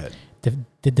 Definitely. Go ahead.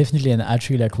 Definitely, and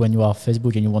actually, like when you are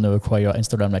Facebook and you want to acquire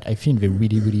Instagram, like I think they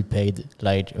really paid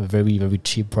like a very, very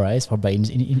cheap price for buying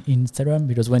in Instagram,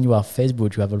 because when you are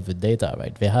Facebook, you have all the data,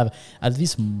 right? They have, at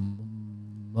this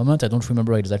moment, I don't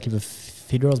remember exactly the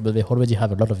figures, but they already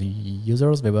have a lot of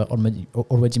users. They were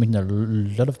already making a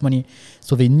lot of money,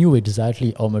 so they knew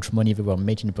exactly how much money they were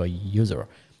making per user.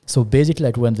 So basically,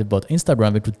 like when they bought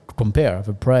Instagram, they could compare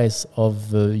the price of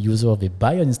the user they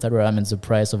buy on Instagram and the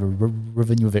price of the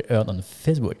revenue they earn on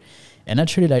Facebook. And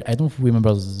actually, like I don't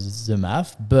remember the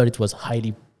math, but it was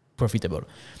highly profitable.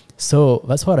 So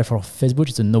that's why for Facebook,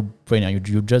 it's a no-brainer.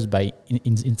 You just buy in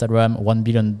Instagram $1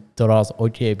 billion,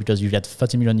 okay, because you get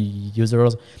 30 million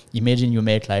users. Imagine you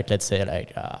make like, let's say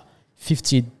like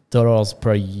 $50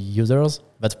 per users.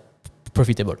 That's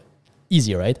profitable.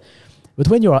 Easy, right? But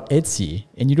when you are Etsy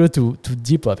and you go to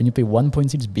Depop and you pay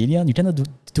 1.6 billion, you cannot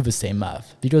do the same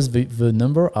math because the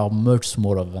number are much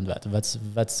smaller than that.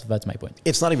 That's my point.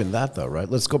 It's not even that though, right?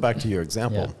 Let's go back to your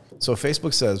example. Yeah. So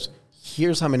Facebook says,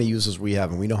 here's how many users we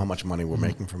have and we know how much money we're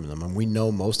making from them. And we know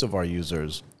most of our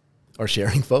users are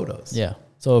sharing photos. Yeah.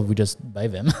 So we just buy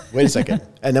them. Wait a second.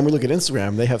 And then we look at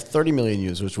Instagram. They have 30 million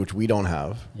users, which we don't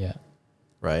have. Yeah.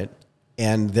 Right?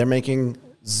 And they're making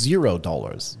 $0.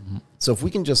 Mm-hmm. So if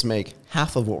we can just make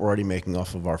half of what we're already making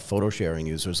off of our photo sharing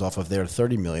users off of their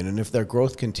 30 million, and if their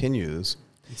growth continues,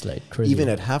 it's like crazy. Even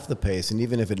at half the pace, and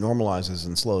even if it normalizes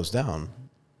and slows down,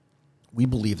 we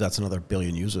believe that's another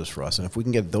billion users for us. And if we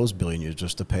can get those billion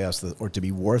users to pay us or to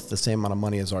be worth the same amount of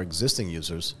money as our existing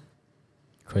users,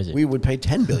 crazy, we would pay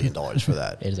 $10 billion for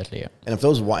that. Exactly, yeah. And if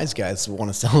those wise guys want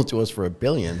to sell it to us for $1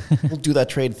 billion, we'll do that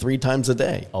trade 3 times a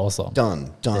day. Also.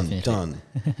 Done. Definitely.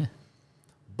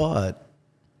 But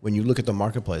when you look at the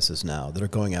marketplaces now that are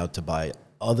going out to buy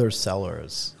other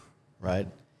sellers, right?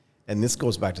 And this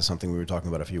goes back to something we were talking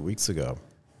about a few weeks ago.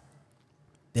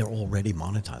 They're already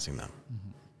monetizing them,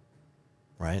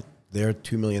 right? Their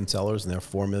 2 million sellers and their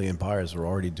 4 million buyers are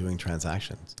already doing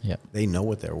transactions. Yeah. They know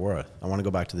what they're worth. I want to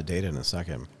go back to the data in a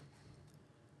second.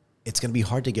 It's going to be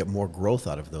hard to get more growth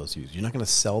out of those users. You're not going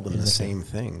to sell them the same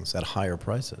things at higher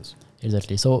prices.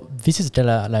 Exactly. So this is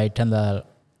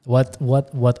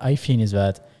what I think is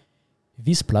that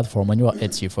this platform, when you are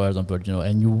Etsy, for example,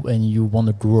 and you want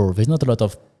to grow, there's not a lot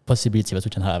of possibility that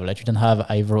you can have. Like you can have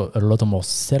either a lot of more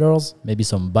sellers, maybe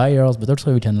some buyers, but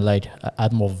also you can like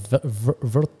add more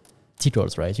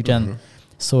verticals, right? You can,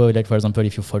 so like for example,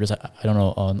 if you focus, I don't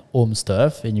know, on home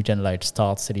stuff, and you can like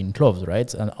start selling clothes,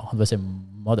 right? And on the same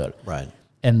model. Right.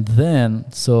 And then,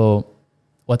 so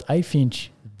what I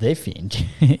think they think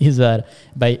is that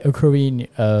by acquiring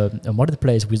a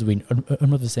marketplace who's doing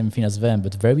almost the same thing as them,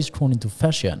 but very strong into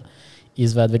fashion,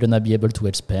 is that they're going to be able to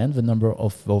expand the number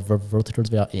of verticals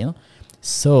they are in.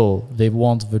 So they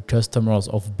want the customers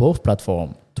of both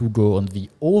platforms to go on the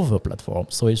other platform.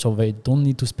 So they don't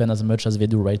need to spend as much as they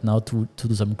do right now to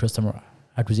do some customer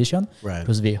acquisition, right,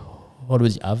 because they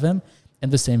already have them. And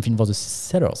the same thing for the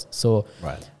sellers. So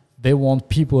right, they want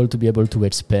people to be able to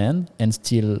expand and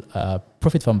still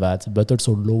profit from that, but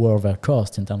also lower their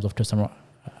cost in terms of customer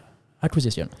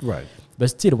acquisition. Right. But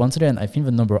still, once again, I think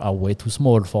the numbers are way too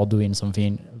small for doing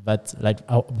something that, like,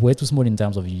 are way too small in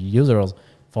terms of users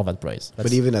for that price.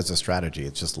 But even as a strategy,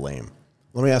 it's just lame.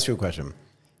 Let me ask you a question.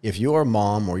 If your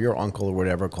mom or your uncle or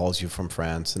whatever calls you from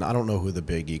France, and I don't know who the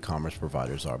big e-commerce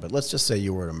providers are, but let's just say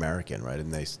you were an American, right?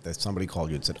 And somebody called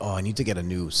you and said, "Oh, I need to get a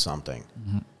new something,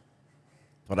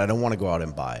 but I don't want to go out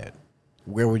and buy it."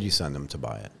 Where would you send them to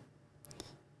buy it?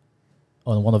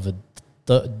 On one of the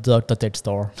Dr. Tech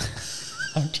store.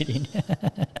 I'm kidding.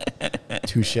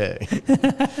 Touche.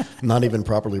 Not even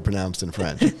properly pronounced in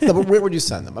French. No, but where would you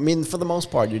send them? I mean, for the most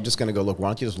part, you're just going to go, look, why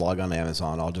don't you just log on to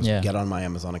Amazon? I'll just get on my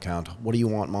Amazon account. What do you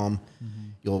want, Mom?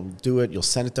 You'll do it. You'll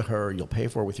send it to her. You'll pay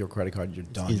for it with your credit card. You're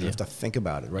done. You have to think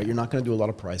about it, right? You're not going to do a lot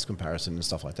of price comparison and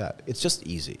stuff like that. It's just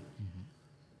easy.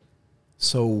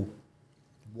 So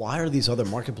why are these other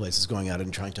marketplaces going out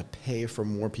and trying to pay for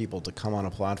more people to come on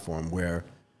a platform where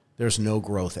there's no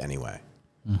growth anyway?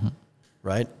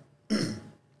 Right?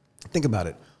 Think about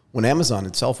it. When Amazon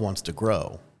itself wants to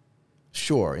grow,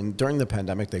 sure, and during the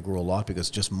pandemic, they grew a lot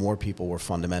because just more people were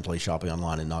fundamentally shopping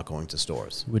online and not going to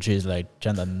stores. Which is like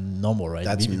kind of normal, right?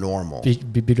 That's normal.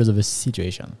 Because of the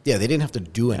situation. Yeah, they didn't have to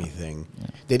do anything. Yeah.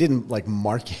 They didn't like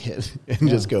market and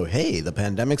just go, hey, the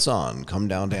pandemic's on, come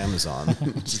down to Amazon.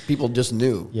 People just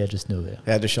knew. Yeah, just knew. Yeah.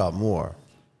 They had to shop more.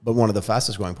 But one of the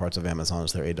fastest growing parts of Amazon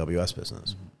is their AWS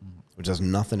business, which has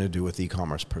nothing to do with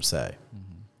e-commerce per se.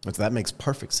 So that makes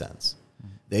perfect sense.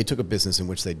 They took a business in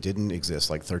which they didn't exist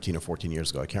like 13 or 14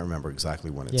 years ago. I can't remember exactly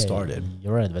when it started.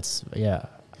 You're right. That's,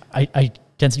 I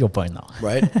can see your point now.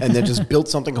 Right? And they just built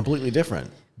something completely different.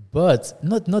 But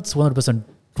not 100%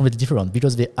 completely different,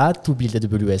 because they had to build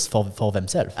AWS for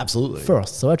themselves. Absolutely.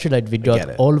 First. So actually, like, they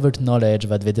got all the knowledge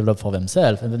that they developed for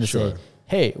themselves. And then they say,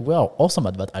 hey, we are awesome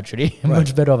at that, actually.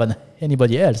 Much better than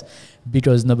anybody else,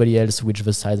 because nobody else reached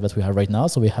the size that we have right now.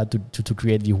 So we had to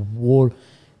create the whole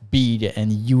big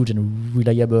and huge and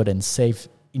reliable and safe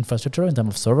infrastructure in terms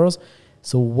of servers.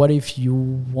 So what if you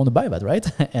want to buy that, right?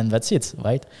 And that's it,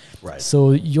 right? Right.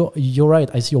 So you're right.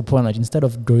 I see your point. Like, instead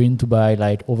of going to buy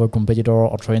like other competitor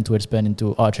or trying to expand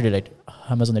into, actually like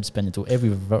Amazon expand into every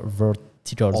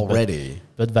vertical already,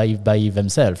 but by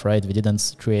themselves, right? They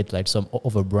didn't create like some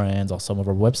other brands or some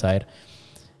other website.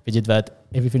 They did that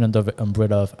everything under the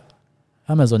umbrella of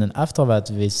Amazon, and after that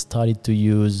they started to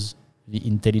use the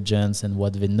intelligence and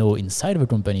what they know inside the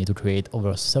company to create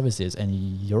other services. And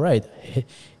you're right,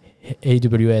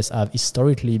 AWS have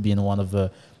historically been one of the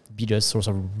biggest source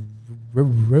of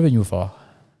revenue for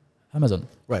Amazon.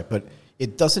 Right, but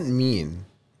it doesn't mean,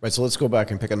 right, so let's go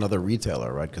back and pick another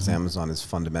retailer, right, because Amazon is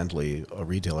fundamentally a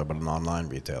retailer but an online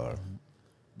retailer.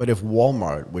 But if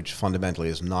Walmart, which fundamentally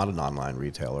is not an online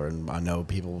retailer, and I know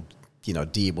people, will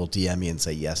DM me and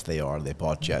say, yes, they are, they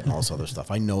bought Jet and all this other stuff.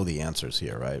 I know the answers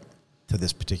here, right, to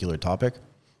this particular topic.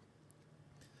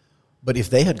 But if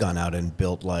they had gone out and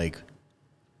built like,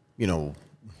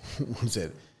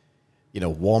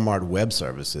 Walmart Web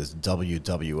Services,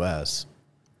 WWS,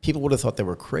 people would have thought they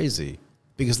were crazy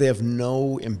because they have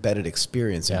no embedded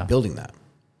experience in building that.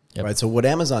 Yep. Right? So what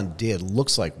Amazon did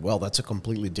looks like, well, that's a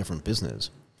completely different business.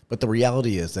 But the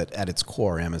reality is that at its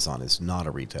core, Amazon is not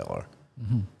a retailer.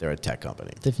 They're a tech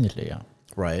company. Definitely, yeah.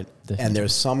 Right? Definitely. And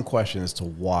there's some question as to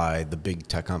why the big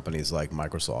tech companies like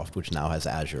Microsoft, which now has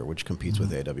Azure, which competes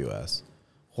with AWS,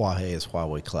 Huawei is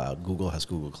Huawei Cloud, Google has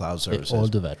Google Cloud Services. They all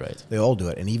do that, right? They all do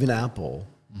it. And even Apple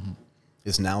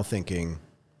is now thinking,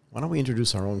 why don't we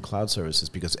introduce our own cloud services?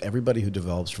 Because everybody who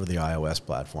develops for the iOS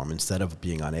platform, instead of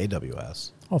being on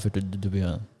AWS,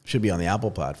 should be on the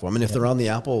Apple platform. And if they're on the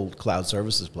Apple Cloud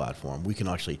Services platform, we can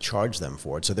actually charge them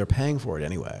for it. So they're paying for it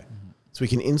anyway. So So we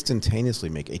can instantaneously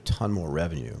make a ton more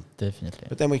revenue. Definitely.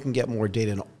 But then we can get more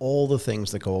data and all the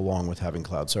things that go along with having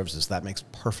cloud services. That makes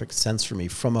perfect sense for me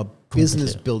from a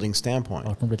business building standpoint.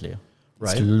 Oh, completely.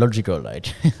 Right? It's logical, like.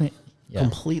 Yeah.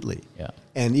 Completely. Yeah.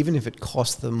 And even if it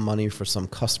costs them money for some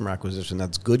customer acquisition,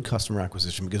 that's good customer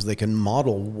acquisition because they can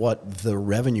model what the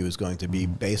revenue is going to be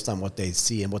based on what they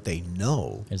see and what they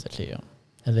know. Exactly, yeah.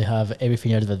 And they have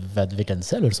everything else that they can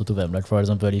sell also to them. Like, for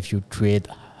example, if you create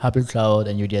Apple Cloud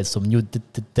and you get some new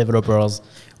developers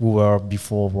who were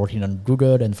before working on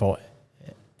Google and for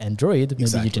Android,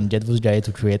 maybe you can get those guys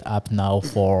to create app now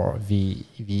for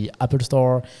the Apple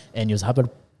Store and use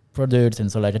Apple products.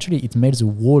 And so, like, actually, it makes the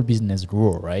whole business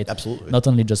grow, right? Absolutely. Not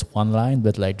only just one line,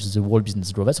 but like just the whole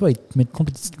business grow. That's why it made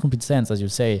complete sense, as you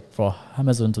say, for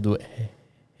Amazon to do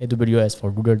AWS,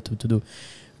 for Google to do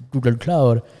Google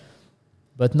Cloud.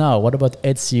 But now, what about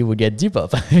Etsy? We get deep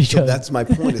up. So that's my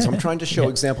point. Is I'm trying to show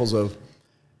examples of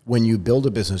when you build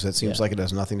a business that seems like it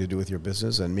has nothing to do with your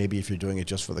business, and maybe if you're doing it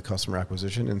just for the customer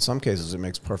acquisition, in some cases it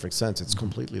makes perfect sense. It's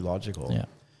completely logical. Yeah.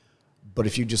 But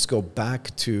if you just go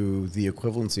back to the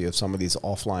equivalency of some of these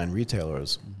offline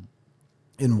retailers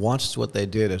and watched what they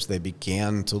did as they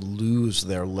began to lose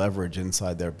their leverage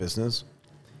inside their business,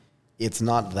 it's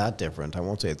not that different. I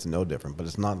won't say it's no different, but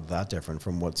it's not that different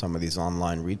from what some of these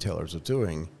online retailers are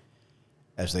doing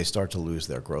as they start to lose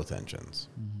their growth engines,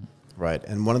 right?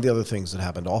 And one of the other things that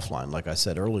happened offline, like I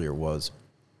said earlier, was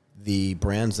the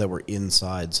brands that were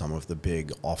inside some of the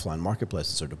big offline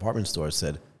marketplaces or department stores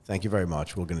said, thank you very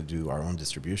much, we're going to do our own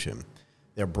distribution.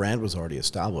 Their brand was already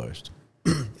established,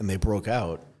 and they broke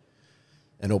out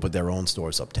and opened their own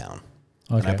stores uptown.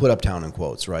 Okay. And I put uptown in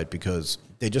quotes, right, because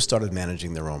they just started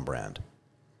managing their own brand.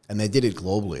 And they did it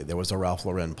globally. There was a Ralph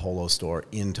Lauren polo store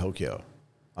in Tokyo.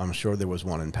 I'm sure there was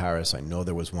one in Paris. I know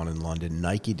there was one in London.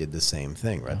 Nike did the same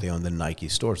thing, right? They owned the Nike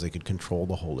stores. They could control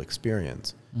the whole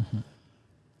experience.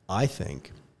 I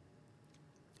think,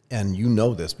 and you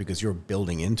know this because you're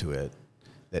building into it,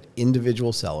 that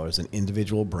individual sellers and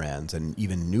individual brands and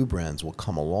even new brands will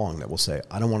come along that will say,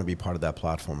 I don't want to be part of that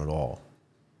platform at all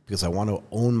because I want to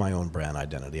own my own brand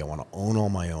identity. I want to own all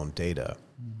my own data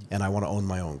and I want to own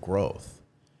my own growth.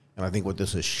 And I think what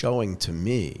this is showing to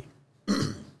me,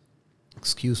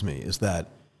 excuse me, is that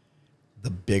the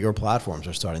bigger platforms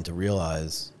are starting to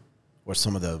realize, or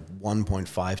some of the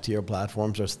 1.5 tier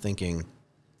platforms are thinking,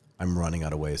 I'm running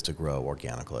out of ways to grow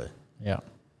organically. Yeah.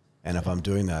 And if I'm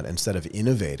doing that, instead of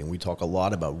innovating, we talk a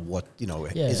lot about what,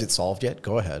 is it solved yet?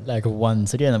 Go ahead. Like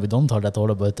once again, we don't talk at all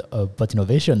about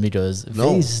innovation because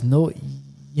there is no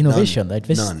innovation. None. Like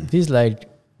this is like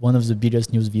one of the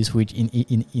biggest news this week in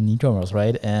e-commerce,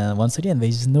 right? And once again, there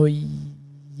is no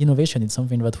innovation. It's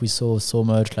something that we saw so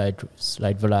much like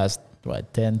the last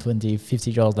 10, 20,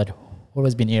 50 years, like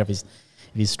always been here, this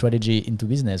strategy into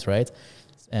business, right?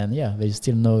 And yeah, there's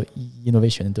still no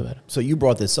innovation into it. So you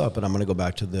brought this up, and I'm going to go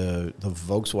back to the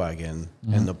Volkswagen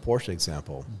and the Porsche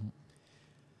example.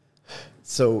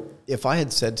 So if I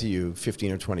had said to you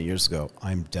 15 or 20 years ago,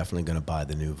 I'm definitely going to buy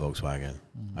the new Volkswagen.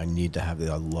 I need to have it.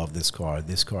 I love this car.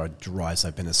 This car drives.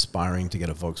 I've been aspiring to get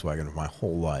a Volkswagen for my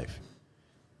whole life.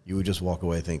 You would just walk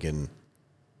away thinking,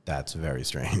 that's very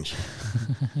strange.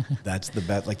 That's the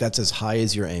bet. Like that's as high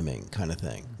as you're aiming kind of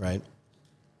thing, right?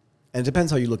 And it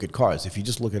depends how you look at cars. If you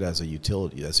just look at it as a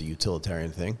utility, as a utilitarian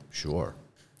thing, sure.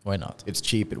 Why not? It's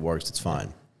cheap, it works, it's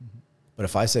fine. But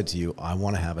if I said to you, I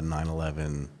want to have a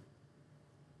 911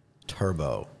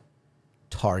 Turbo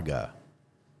Targa,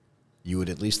 you would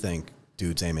at least think,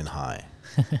 dude's aiming high.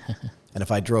 And if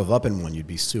I drove up in one, you'd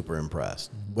be super impressed.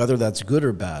 Whether that's good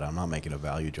or bad, I'm not making a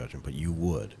value judgment, but you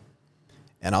would.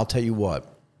 And I'll tell you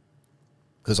what,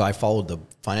 because I followed the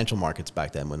financial markets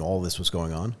back then when all this was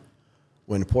going on.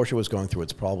 When Porsche was going through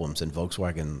its problems and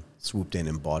Volkswagen swooped in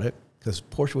and bought it, because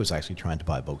Porsche was actually trying to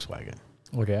buy Volkswagen.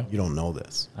 Okay. You don't know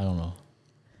this. I don't know.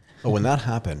 But when that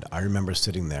happened, I remember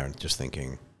sitting there and just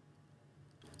thinking,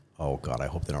 oh, God, I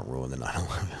hope they don't ruin the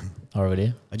 911.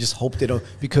 Already? I just hope they don't.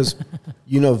 Because,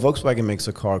 Volkswagen makes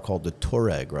a car called the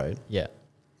Touareg, right? Yeah.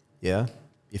 Yeah?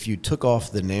 If you took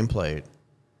off the nameplate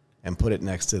and put it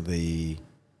next to the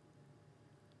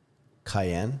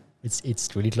Cayenne,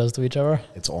 it's really close to each other.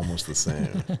 it's almost the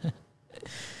same.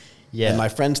 Yeah. And my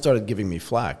friends started giving me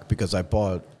flack because I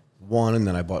bought one and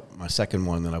then I bought my second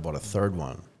one and then I bought a third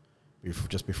one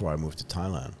just before I moved to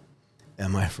Thailand.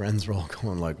 And my friends were all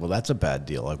going like, well, that's a bad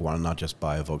deal. Like, why not just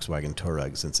buy a Volkswagen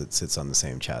Touareg since it sits on the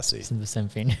same chassis? It's the same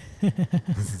thing.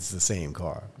 It's the same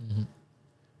car.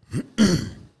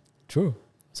 True.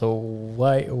 So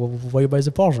why you buy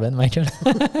the Porsche then, Michael?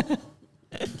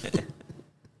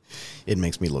 It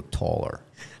makes me look taller.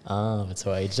 That's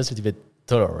why. It's just a little bit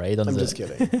total, right? I'm just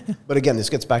kidding. But again, this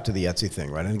gets back to the Etsy thing,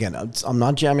 right? And again, I'm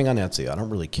not jamming on Etsy. I don't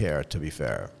really care, to be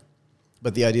fair.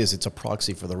 But the idea is it's a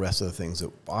proxy for the rest of the things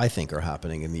that I think are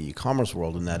happening in the e-commerce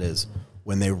world, and that is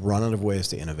when they run out of ways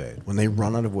to innovate, when they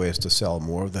run out of ways to sell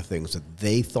more of the things that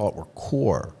they thought were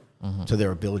core to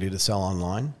their ability to sell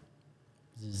online.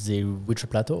 They reach a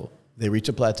plateau. They reach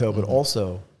a plateau, but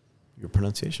also your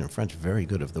pronunciation in French, very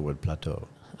good of the word plateau.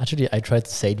 Actually, I tried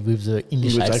to say it with the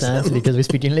English accent because we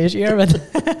speak English here, but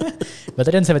but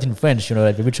I didn't say it in French,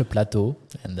 like they reach a plateau.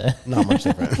 And not much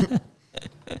different.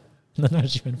 Not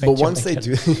much different. But once they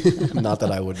do, not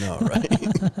that I would know,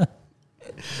 right?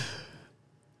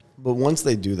 But once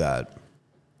they do that,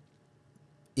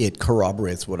 it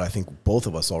corroborates what I think both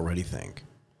of us already think,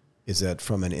 is that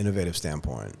from an innovative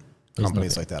standpoint,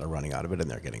 companies like that are running out of it and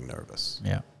they're getting nervous.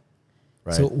 Yeah.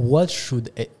 Right? So what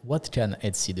can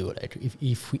Etsy do? Like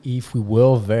if we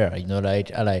were there,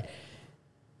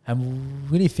 I'm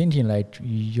really thinking like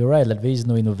you're right, like there is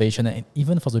no innovation, and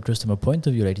even for the customer point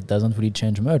of view, like it doesn't really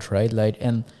change much, right? Like,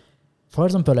 and for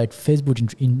example, like Facebook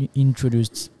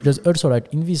introduced, because also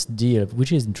like in this deal,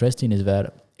 which is interesting, is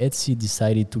that Etsy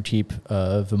decided to keep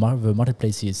the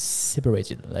marketplaces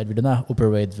separated. Like we do not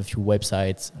operate the few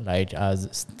websites like as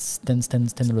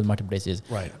standalone marketplaces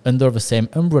under the same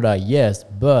umbrella. Yes,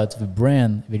 but the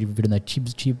brand we do not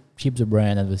keep the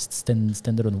brand and the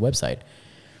standalone website,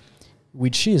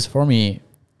 which is for me,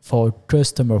 for a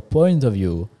customer point of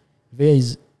view, there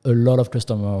is a lot of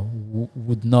customers who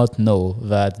would not know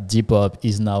that Depop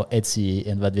is now Etsy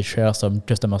and that they share some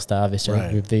customer stuff, they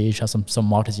share some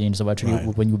marketing. So actually,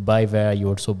 when you buy there, you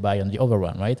also buy on the other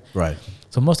one, right? Right.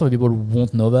 So most of the people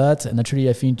won't know that. And actually,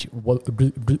 I think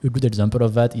a good example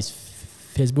of that is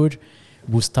Facebook,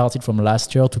 who started from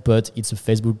last year to put it's a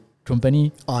Facebook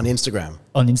company on Instagram,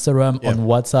 on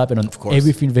WhatsApp, and on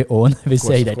everything they own. They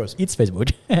say that it's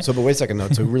Facebook. So, but wait a second, though.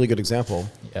 It's a really good example.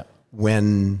 Yeah.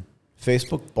 When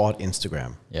Facebook bought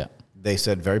Instagram, they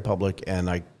said very public, and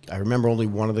I remember only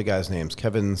one of the guys' names.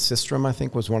 Kevin Systrom, I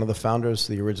think, was one of the founders,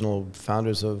 the original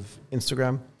founders of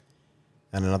Instagram,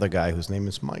 and another guy whose name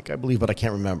is Mike, I believe, but I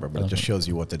can't remember, but it just shows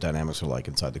you what the dynamics are like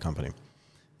inside the company.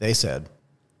 They said,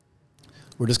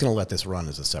 we're just going to let this run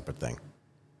as a separate thing.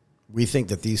 We think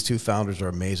that these two founders are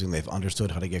amazing. They've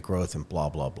understood how to get growth and blah,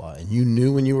 blah, blah. And you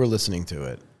knew when you were listening to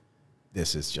it,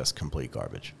 this is just complete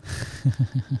garbage.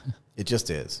 It just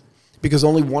is. Because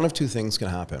only one of two things can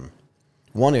happen.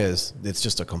 One is it's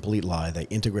just a complete lie. They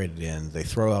integrate it in. They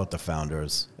throw out the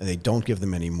founders, and they don't give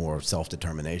them any more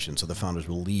self-determination. So the founders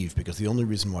will leave, because the only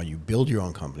reason why you build your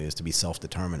own company is to be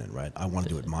self-determinant, right? I want to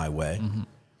do it my way.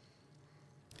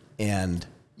 And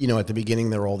at the beginning,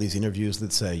 there are all these interviews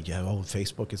that say,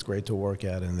 Facebook is great to work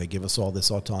at, and they give us all this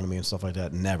autonomy and stuff like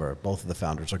that. Never. Both of the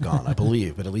founders are gone, I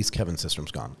believe, but at least Kevin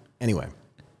Systrom's gone. Anyway,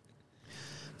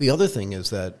 the other thing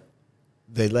is that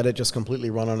they let it just completely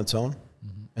run on its own,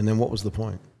 and then what was the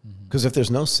point? Because if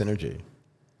there's no synergy,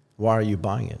 why are you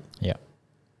buying it? Yeah.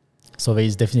 So there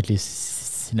is definitely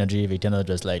synergy. We cannot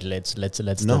just like let's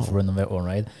stuff run on their own,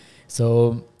 right?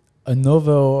 So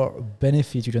another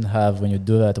benefit you can have when you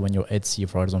do that, when you're Etsy,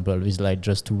 for example, is like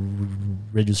just to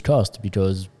reduce cost,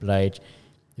 because like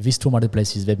these two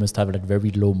marketplaces, they must have like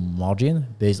very low margin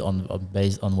based on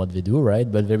what they do,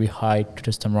 right? But very high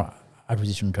customer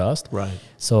acquisition cost. Right.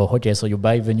 So so you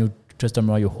buy the new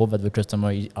customer, you hope that the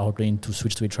customer are going to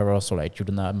switch to each other, so like you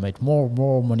do not make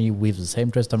more money with the same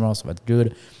customer, so that's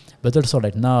good. But also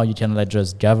like now you can like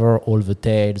just gather all the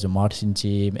tails, the marketing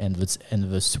team and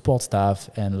the support staff,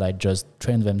 and like just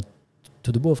train them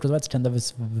to do both, because that's kind of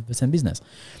the same business.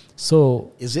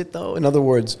 So is it though? In other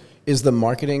words, is the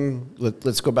marketing,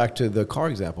 let's go back to the car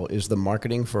example, is the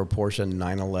marketing for a Porsche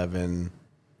 911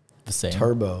 the same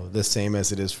Turbo the same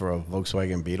as it is for a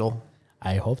Volkswagen Beetle?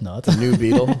 I hope not. The new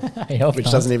Beetle, I hope which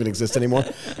not. doesn't even exist anymore.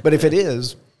 But if it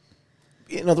is,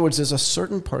 in other words, there's a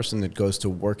certain person that goes to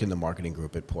work in the marketing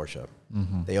group at Porsche.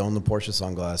 They own the Porsche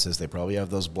sunglasses. They probably have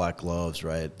those black gloves,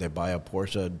 right? They buy a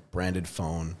Porsche branded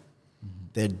phone.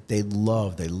 They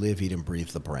live, eat, and breathe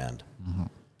the brand,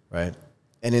 right?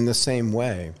 And in the same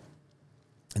way,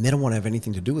 and they don't want to have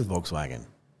anything to do with Volkswagen.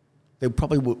 They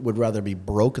probably would rather be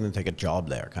broke than take a job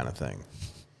there, kind of thing.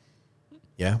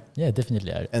 Yeah? Yeah,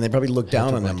 definitely. And they probably look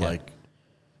down on them like,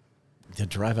 they're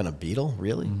driving a Beetle?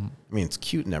 Really? I mean, it's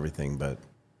cute and everything, but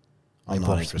I'm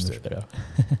not interested.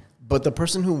 But the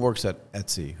person who works at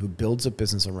Etsy, who builds a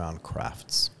business around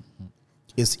crafts,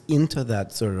 is into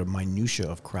that sort of minutia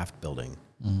of craft building.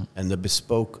 And the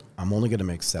bespoke, I'm only going to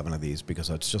make 7 of these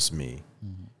because it's just me.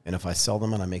 And if I sell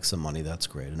them and I make some money, that's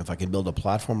great. And if I can build a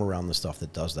platform around the stuff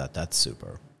that does that, that's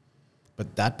super.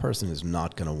 But that person is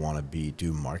not going to want to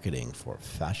do marketing for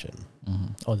fashion.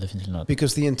 Oh, definitely not.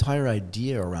 Because the entire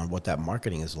idea around what that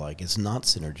marketing is like is not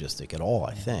synergistic at all,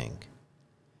 I think.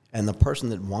 And the person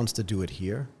that wants to do it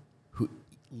here, who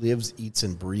lives, eats,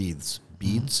 and breathes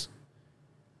beads,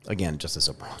 again, just as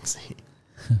a proxy,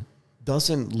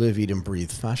 doesn't live, eat, and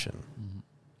breathe fashion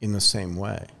in the same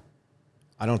way.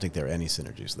 I don't think there are any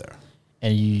synergies there.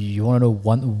 And you want to know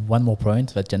one more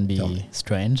point that can be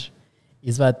strange,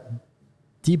 is that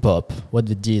Depop, what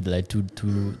they did like to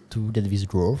get this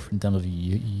growth in terms of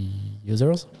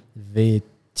users, they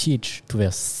teach to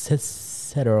their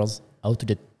sellers how to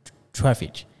get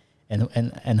traffic,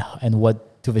 and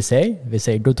what do they say? They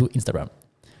say go to Instagram.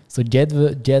 So get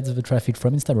the traffic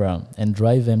from Instagram and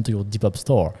drive them to your Depop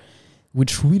store,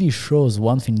 which really shows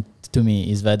one thing to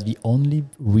me, is that the only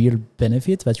real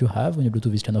benefit that you have when you go to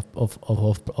this kind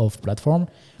of platform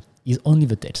is only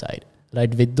the tech side.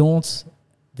 Like they don't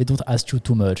ask you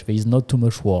too much. There is not too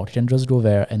much work. You can just go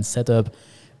there and set up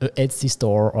a Etsy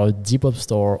store or a Depop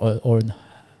store or an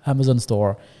Amazon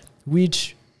store,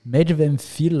 which made them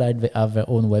feel like they have their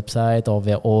own website or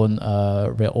their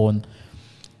own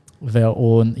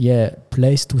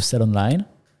place to sell online.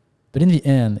 But in the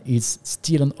end, it's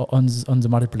still on the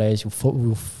marketplace. You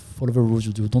follow the rules.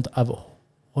 You don't have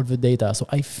all the data. So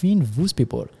I think those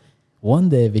people, one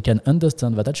day they can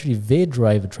understand that actually they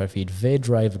drive the traffic, they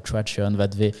drive the traction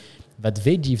that they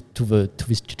give to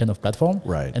this kind of platform,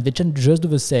 right? And they can just do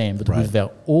the same, but with their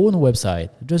own website.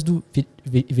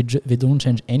 They don't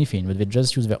change anything, but they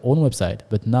just use their own website.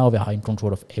 But now they are in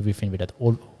control of everything with that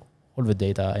all the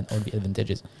data and all the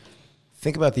advantages.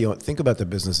 Think about the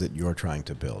business that you're trying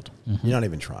to build. You're not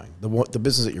even trying. The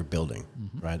business that you're building,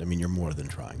 right? I mean, you're more than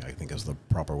trying, I think is the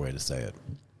proper way to say it.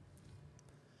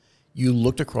 You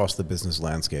looked across the business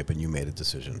landscape and you made a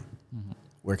decision.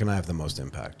 Where can I have the most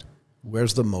impact?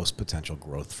 Where's the most potential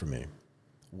growth for me?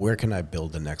 Where can I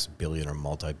build the next billion or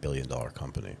multi-billion-dollar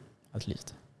company? At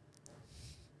least.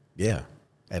 Yeah,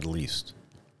 at least.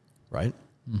 Right?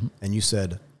 And you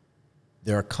said,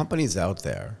 there are companies out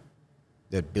there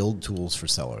that build tools for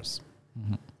sellers,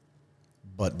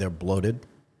 but they're bloated,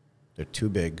 they're too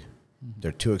big,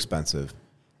 they're too expensive,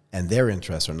 and their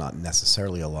interests are not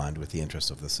necessarily aligned with the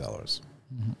interests of the sellers.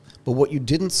 But what you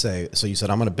didn't say, so you said,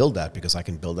 I'm going to build that because I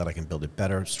can build it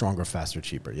better, stronger, faster,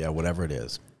 cheaper, whatever it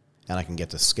is, and I can get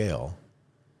to scale,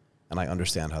 and I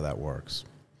understand how that works.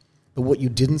 But what you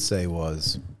didn't say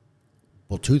was,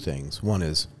 well, two things. One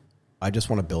is, I just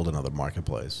want to build another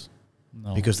marketplace.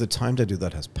 No. Because the time to do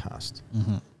that has passed.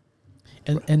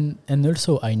 And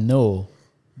also I know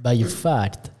by the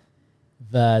fact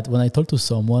that when I talk to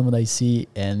someone, when I see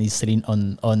and he's selling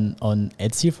on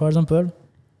Etsy, for example,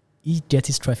 he gets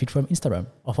his traffic from Instagram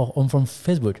or from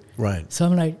Facebook. Right. So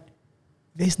I'm like,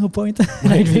 there's no point.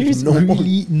 Like, there's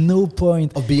really no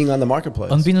point of being on the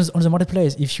marketplace. On being on the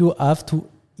marketplace, if you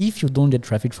don't get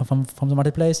traffic from the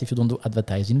marketplace, if you don't do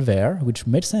advertising there, which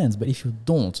makes sense, but if you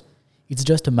don't, it's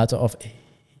just a matter of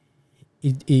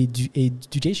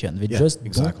education. They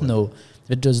don't know.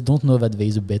 They just don't know that there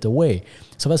is a better way.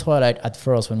 So that's why, like, at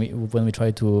first, when we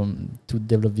try to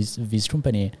develop this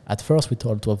company, at first we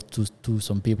told to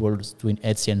some people doing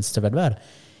Etsy and stuff like that,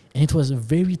 and it was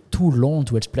very too long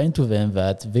to explain to them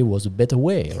that there was a better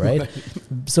way, right?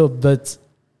 So, but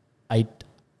I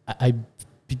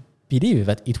believe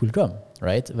that it will come.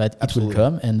 Right, that Absolutely. It will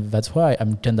come, and that's why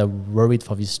I'm kind of worried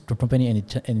for this company, and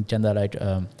it kind of like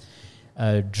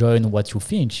join what you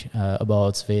think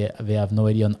about. They have no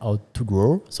idea on how to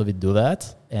grow, so they do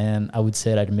that, and I would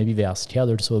say like maybe they are scared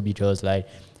also because like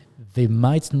they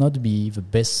might not be the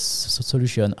best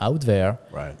solution out there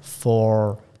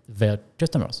for their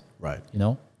customers. Right. You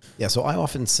know. Yeah. So I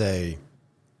often say,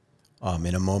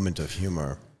 in a moment of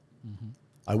humor,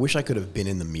 I wish I could have been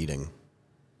in the meeting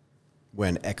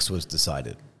when X was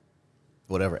decided,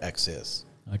 whatever X is.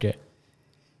 Okay.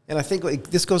 And I think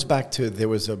like this goes back to there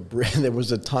was a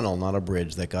tunnel, not a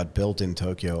bridge, that got built in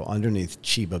Tokyo underneath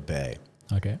Chiba Bay.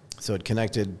 Okay. So it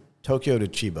connected Tokyo to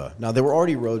Chiba. Now there were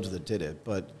already roads that did it,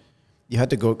 but you had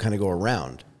to go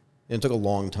around. And it took a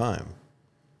long time.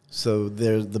 So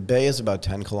the bay is about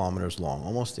 10 kilometers long,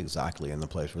 almost exactly in the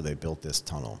place where they built this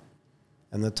tunnel.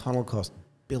 And the tunnel cost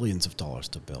billions of dollars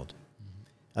to build.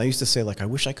 I used to say, like, I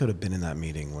wish I could have been in that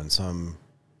meeting when some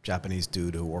Japanese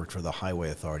dude who worked for the highway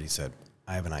authority said,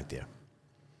 I have an idea.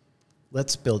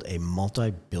 Let's build a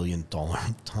multi-billion-dollar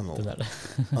tunnel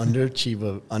under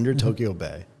Tokyo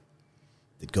Bay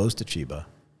that goes to Chiba,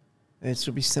 and it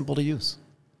should be simple to use.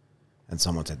 And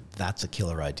someone said, that's a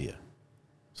killer idea.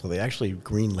 So they actually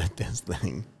greenlit this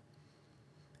thing,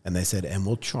 and they said, and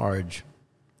we'll charge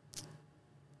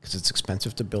because it's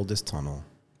expensive to build this tunnel.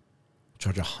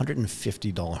 Charge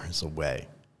 $150 a way,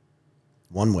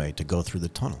 one way to go through the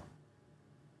tunnel.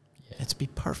 Yeah. It'd be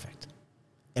perfect.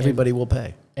 Everybody will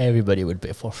pay. Everybody will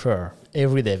pay for sure.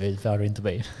 Every day they are going to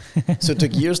pay. So it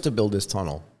took years to build this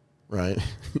tunnel, right?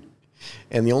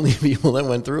 And the only people that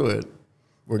went through it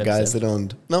were guys that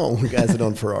owned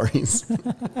Ferraris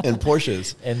and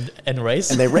Porsches and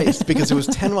raced. And they raced because it was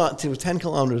 10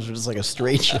 kilometers, which is like a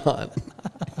straight shot.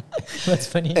 That's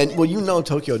funny. And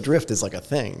Tokyo Drift is like a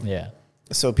thing. Yeah.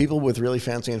 So people with really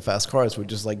fancy and fast cars would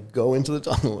just like go into the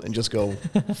tunnel and just go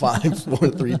 5, 4,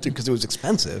 3, 2 because it was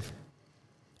expensive,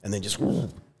 and they just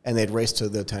and they'd race to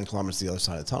the 10 kilometers to the other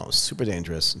side of the tunnel. It was super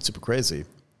dangerous and super crazy,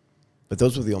 but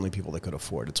those were the only people that could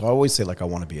afford it. So I always say, like, I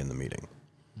want to be in the meeting.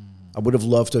 I would have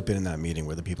loved to have been in that meeting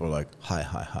where the people are like,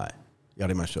 hi,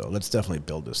 Yarimasho, let's definitely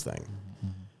build this thing.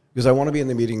 Because I want to be in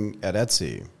the meeting at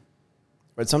Etsy.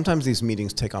 But sometimes these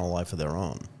meetings take on a life of their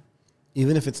own.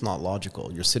 Even if it's not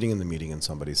logical, you're sitting in the meeting and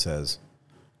somebody says,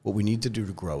 what we need to do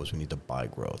to grow is we need to buy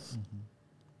growth.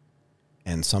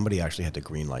 And somebody actually had to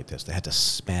greenlight this. They had to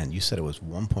spend, you said it was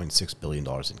 $1.6 billion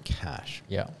in cash.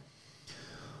 Yeah.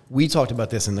 We talked about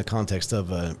this in the context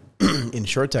of an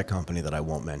insurtech company that I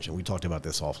won't mention. We talked about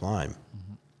this offline.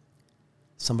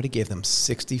 Somebody gave them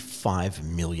 $65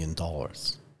 million.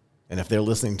 And if they're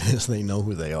listening to this, they know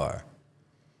who they are.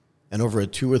 And over a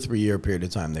 2 or 3 year period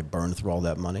of time, they burned through all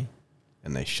that money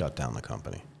and they shut down the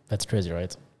company. That's crazy,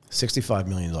 right? $65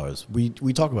 million.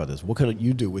 We talk about this. What could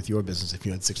you do with your business if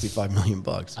you had $65 million?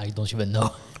 I don't even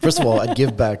know. First of all, I'd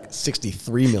give back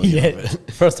 $63 million of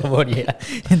it. First of all, yeah.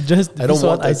 I don't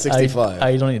want that 65.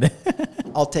 I don't need it.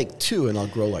 I'll take 2 and I'll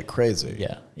grow like crazy.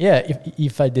 Yeah. Yeah,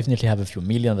 if I definitely have a few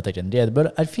million that I can get,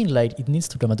 but I feel like it needs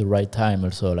to come at the right time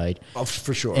also, like. Oh,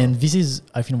 for sure. And this is,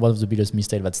 I think, one of the biggest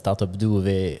mistakes that startups do.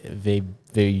 They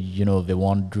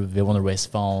want to raise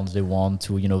funds, they want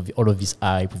to, all of this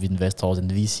hype with investors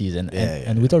and VCs,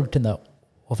 and we talk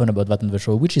often about that on the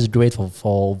show, which is great for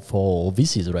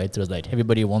VCs, right? There's like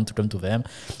everybody wants to come to them,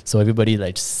 so everybody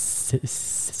like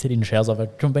selling shares of a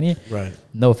company. Right.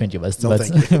 No, thank you.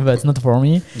 Thank you. That's not for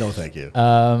me. No, thank you.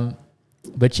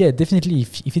 But yeah, definitely,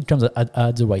 if it comes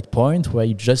at the right point where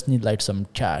you just need like some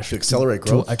cash to accelerate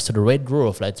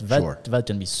growth, like that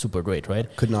can be super great,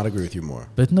 right? Could not agree with you more.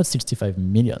 But not 65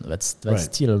 million. That's right.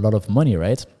 Still a lot of money,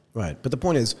 right? Right. But the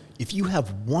point is, if you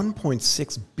have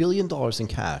 $1.6 billion in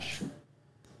cash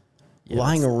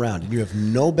lying around and you have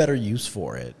no better use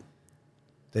for it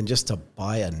than just to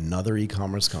buy another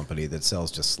e-commerce company that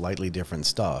sells just slightly different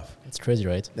stuff. It's crazy,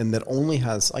 right? And that only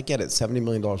has, I get it, $70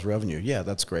 million revenue. Yeah,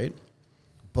 that's great.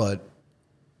 But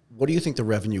what do you think the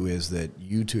revenue is that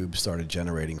YouTube started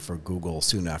generating for Google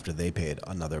soon after they paid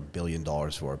another $1 billion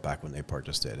for it back when they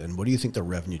purchased it? And what do you think the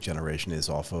revenue generation is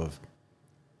off of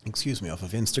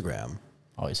Instagram?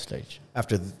 Oh, it's like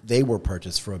after they were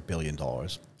purchased for $1 billion,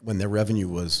 when their revenue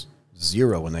was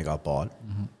 0 when they got bought.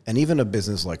 And even a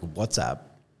business like WhatsApp,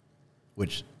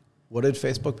 which, what did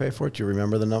Facebook pay for it? Do you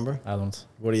remember the number? I don't.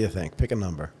 What do you think? Pick a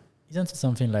number. Isn't it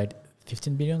something like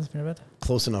 15 billion, something like that?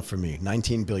 Close enough for me.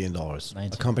 $19 billion.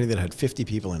 A company that had 50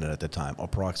 people in it at the time,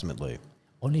 approximately.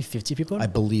 Only 50 people? I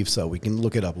believe so. We can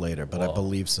look it up later, but I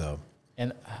believe so.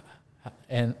 And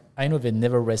I know they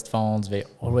never raised funds. They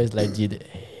always like did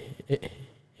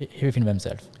everything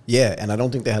themselves. Yeah, and I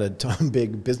don't think they had a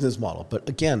big business model. But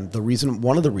again,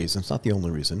 one of the reasons, not the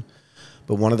only reason,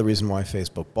 but one of the reasons why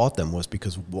Facebook bought them was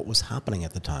because what was happening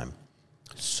at the time.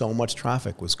 So much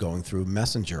traffic was going through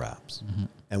messenger apps.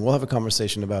 And we'll have a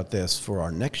conversation about this for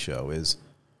our next show is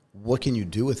what can you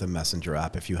do with a messenger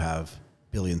app if you have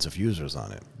billions of users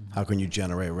on it? How can you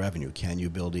generate revenue? Can you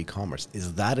build e-commerce?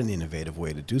 Is that an innovative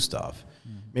way to do stuff?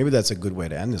 Maybe that's a good way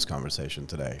to end this conversation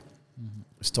today.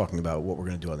 Just talking about what we're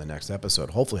going to do on the next episode.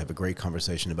 Hopefully have a great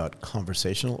conversation about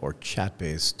conversational or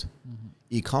chat-based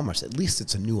e-commerce. At least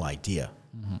it's a new idea.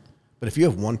 But if you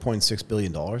have $1.6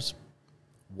 billion,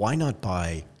 why not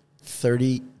buy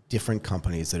 30 different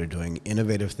companies that are doing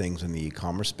innovative things in the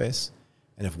e-commerce space?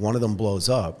 And if one of them blows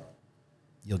up,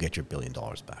 you'll get your $1 billion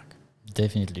back.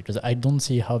 Definitely, because I don't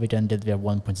see how we can get their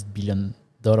 $1.6 billion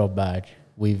back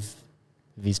with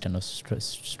this kind of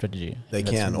strategy. They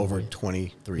can over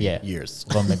 23 years.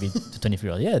 Or maybe 23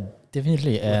 years. Yeah,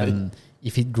 definitely. And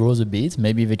if it grows a bit,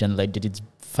 maybe they can like get it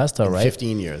faster, right?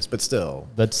 15 years, but still.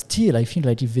 But still, I think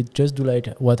like if they just do like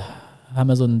what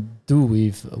Amazon do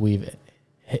with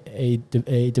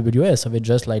AWS, so they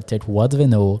just like take what they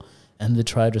know and they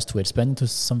try just to expand into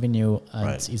something new,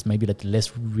 and it's maybe like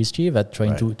less risky than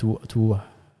trying to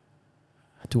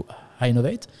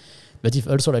innovate. But if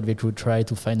also like they could try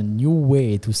to find a new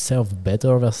way to serve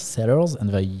better their sellers and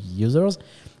their users,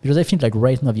 because I think like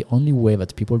right now the only way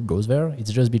that people goes there,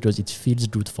 it's just because it feels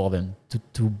good for them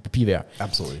to be there.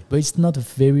 Absolutely. But it's not a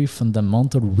very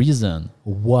fundamental reason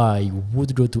why you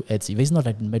would go to Etsy. There's not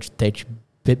like much tech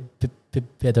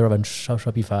better than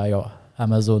Shopify or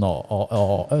Amazon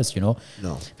or us, you know.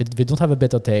 No. They don't have a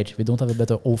better tech, they don't have a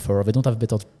better offer, they don't have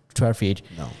better traffic.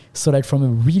 No. So like from a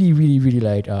really, really, really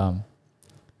like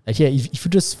yeah, if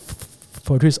you just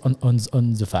focus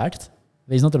on the fact,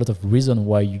 there's not a lot of reason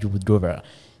why you would go there.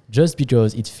 Just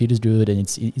because it feels good and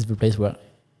it's the place where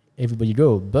everybody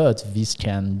go, but this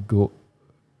can go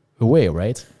away,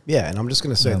 right? Yeah, and I'm just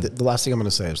going to say, the last thing I'm going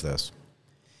to say is this.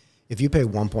 If you pay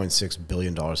 $1.6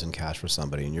 billion in cash for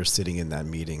somebody and you're sitting in that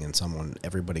meeting and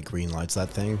everybody green lights that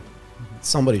thing,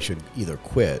 somebody should either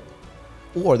quit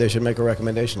or they should make a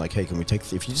recommendation like, hey, can we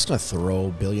if you're just going to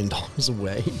throw $1 billion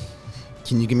away,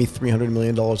 can you give me $300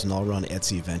 million and I'll run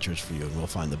Etsy Ventures for you and we'll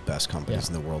find the best companies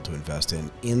in the world to invest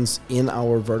in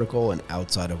our vertical and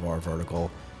outside of our vertical.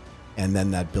 And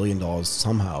then that $1 billion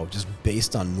somehow, just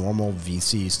based on normal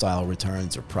VC style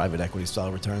returns or private equity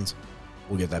style returns,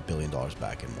 we'll get that $1 billion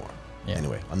back and more. Yeah.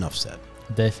 Anyway, enough said.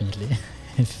 Definitely.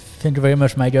 Thank you very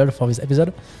much, Michael, for this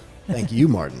episode. Thank you,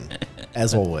 Martin.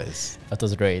 As always. That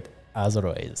was great. As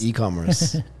always.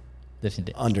 eCommerce.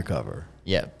 Definitely. Undercover.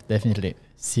 Yeah, definitely.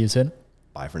 See you soon.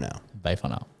 Bye for now. Bye for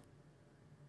now.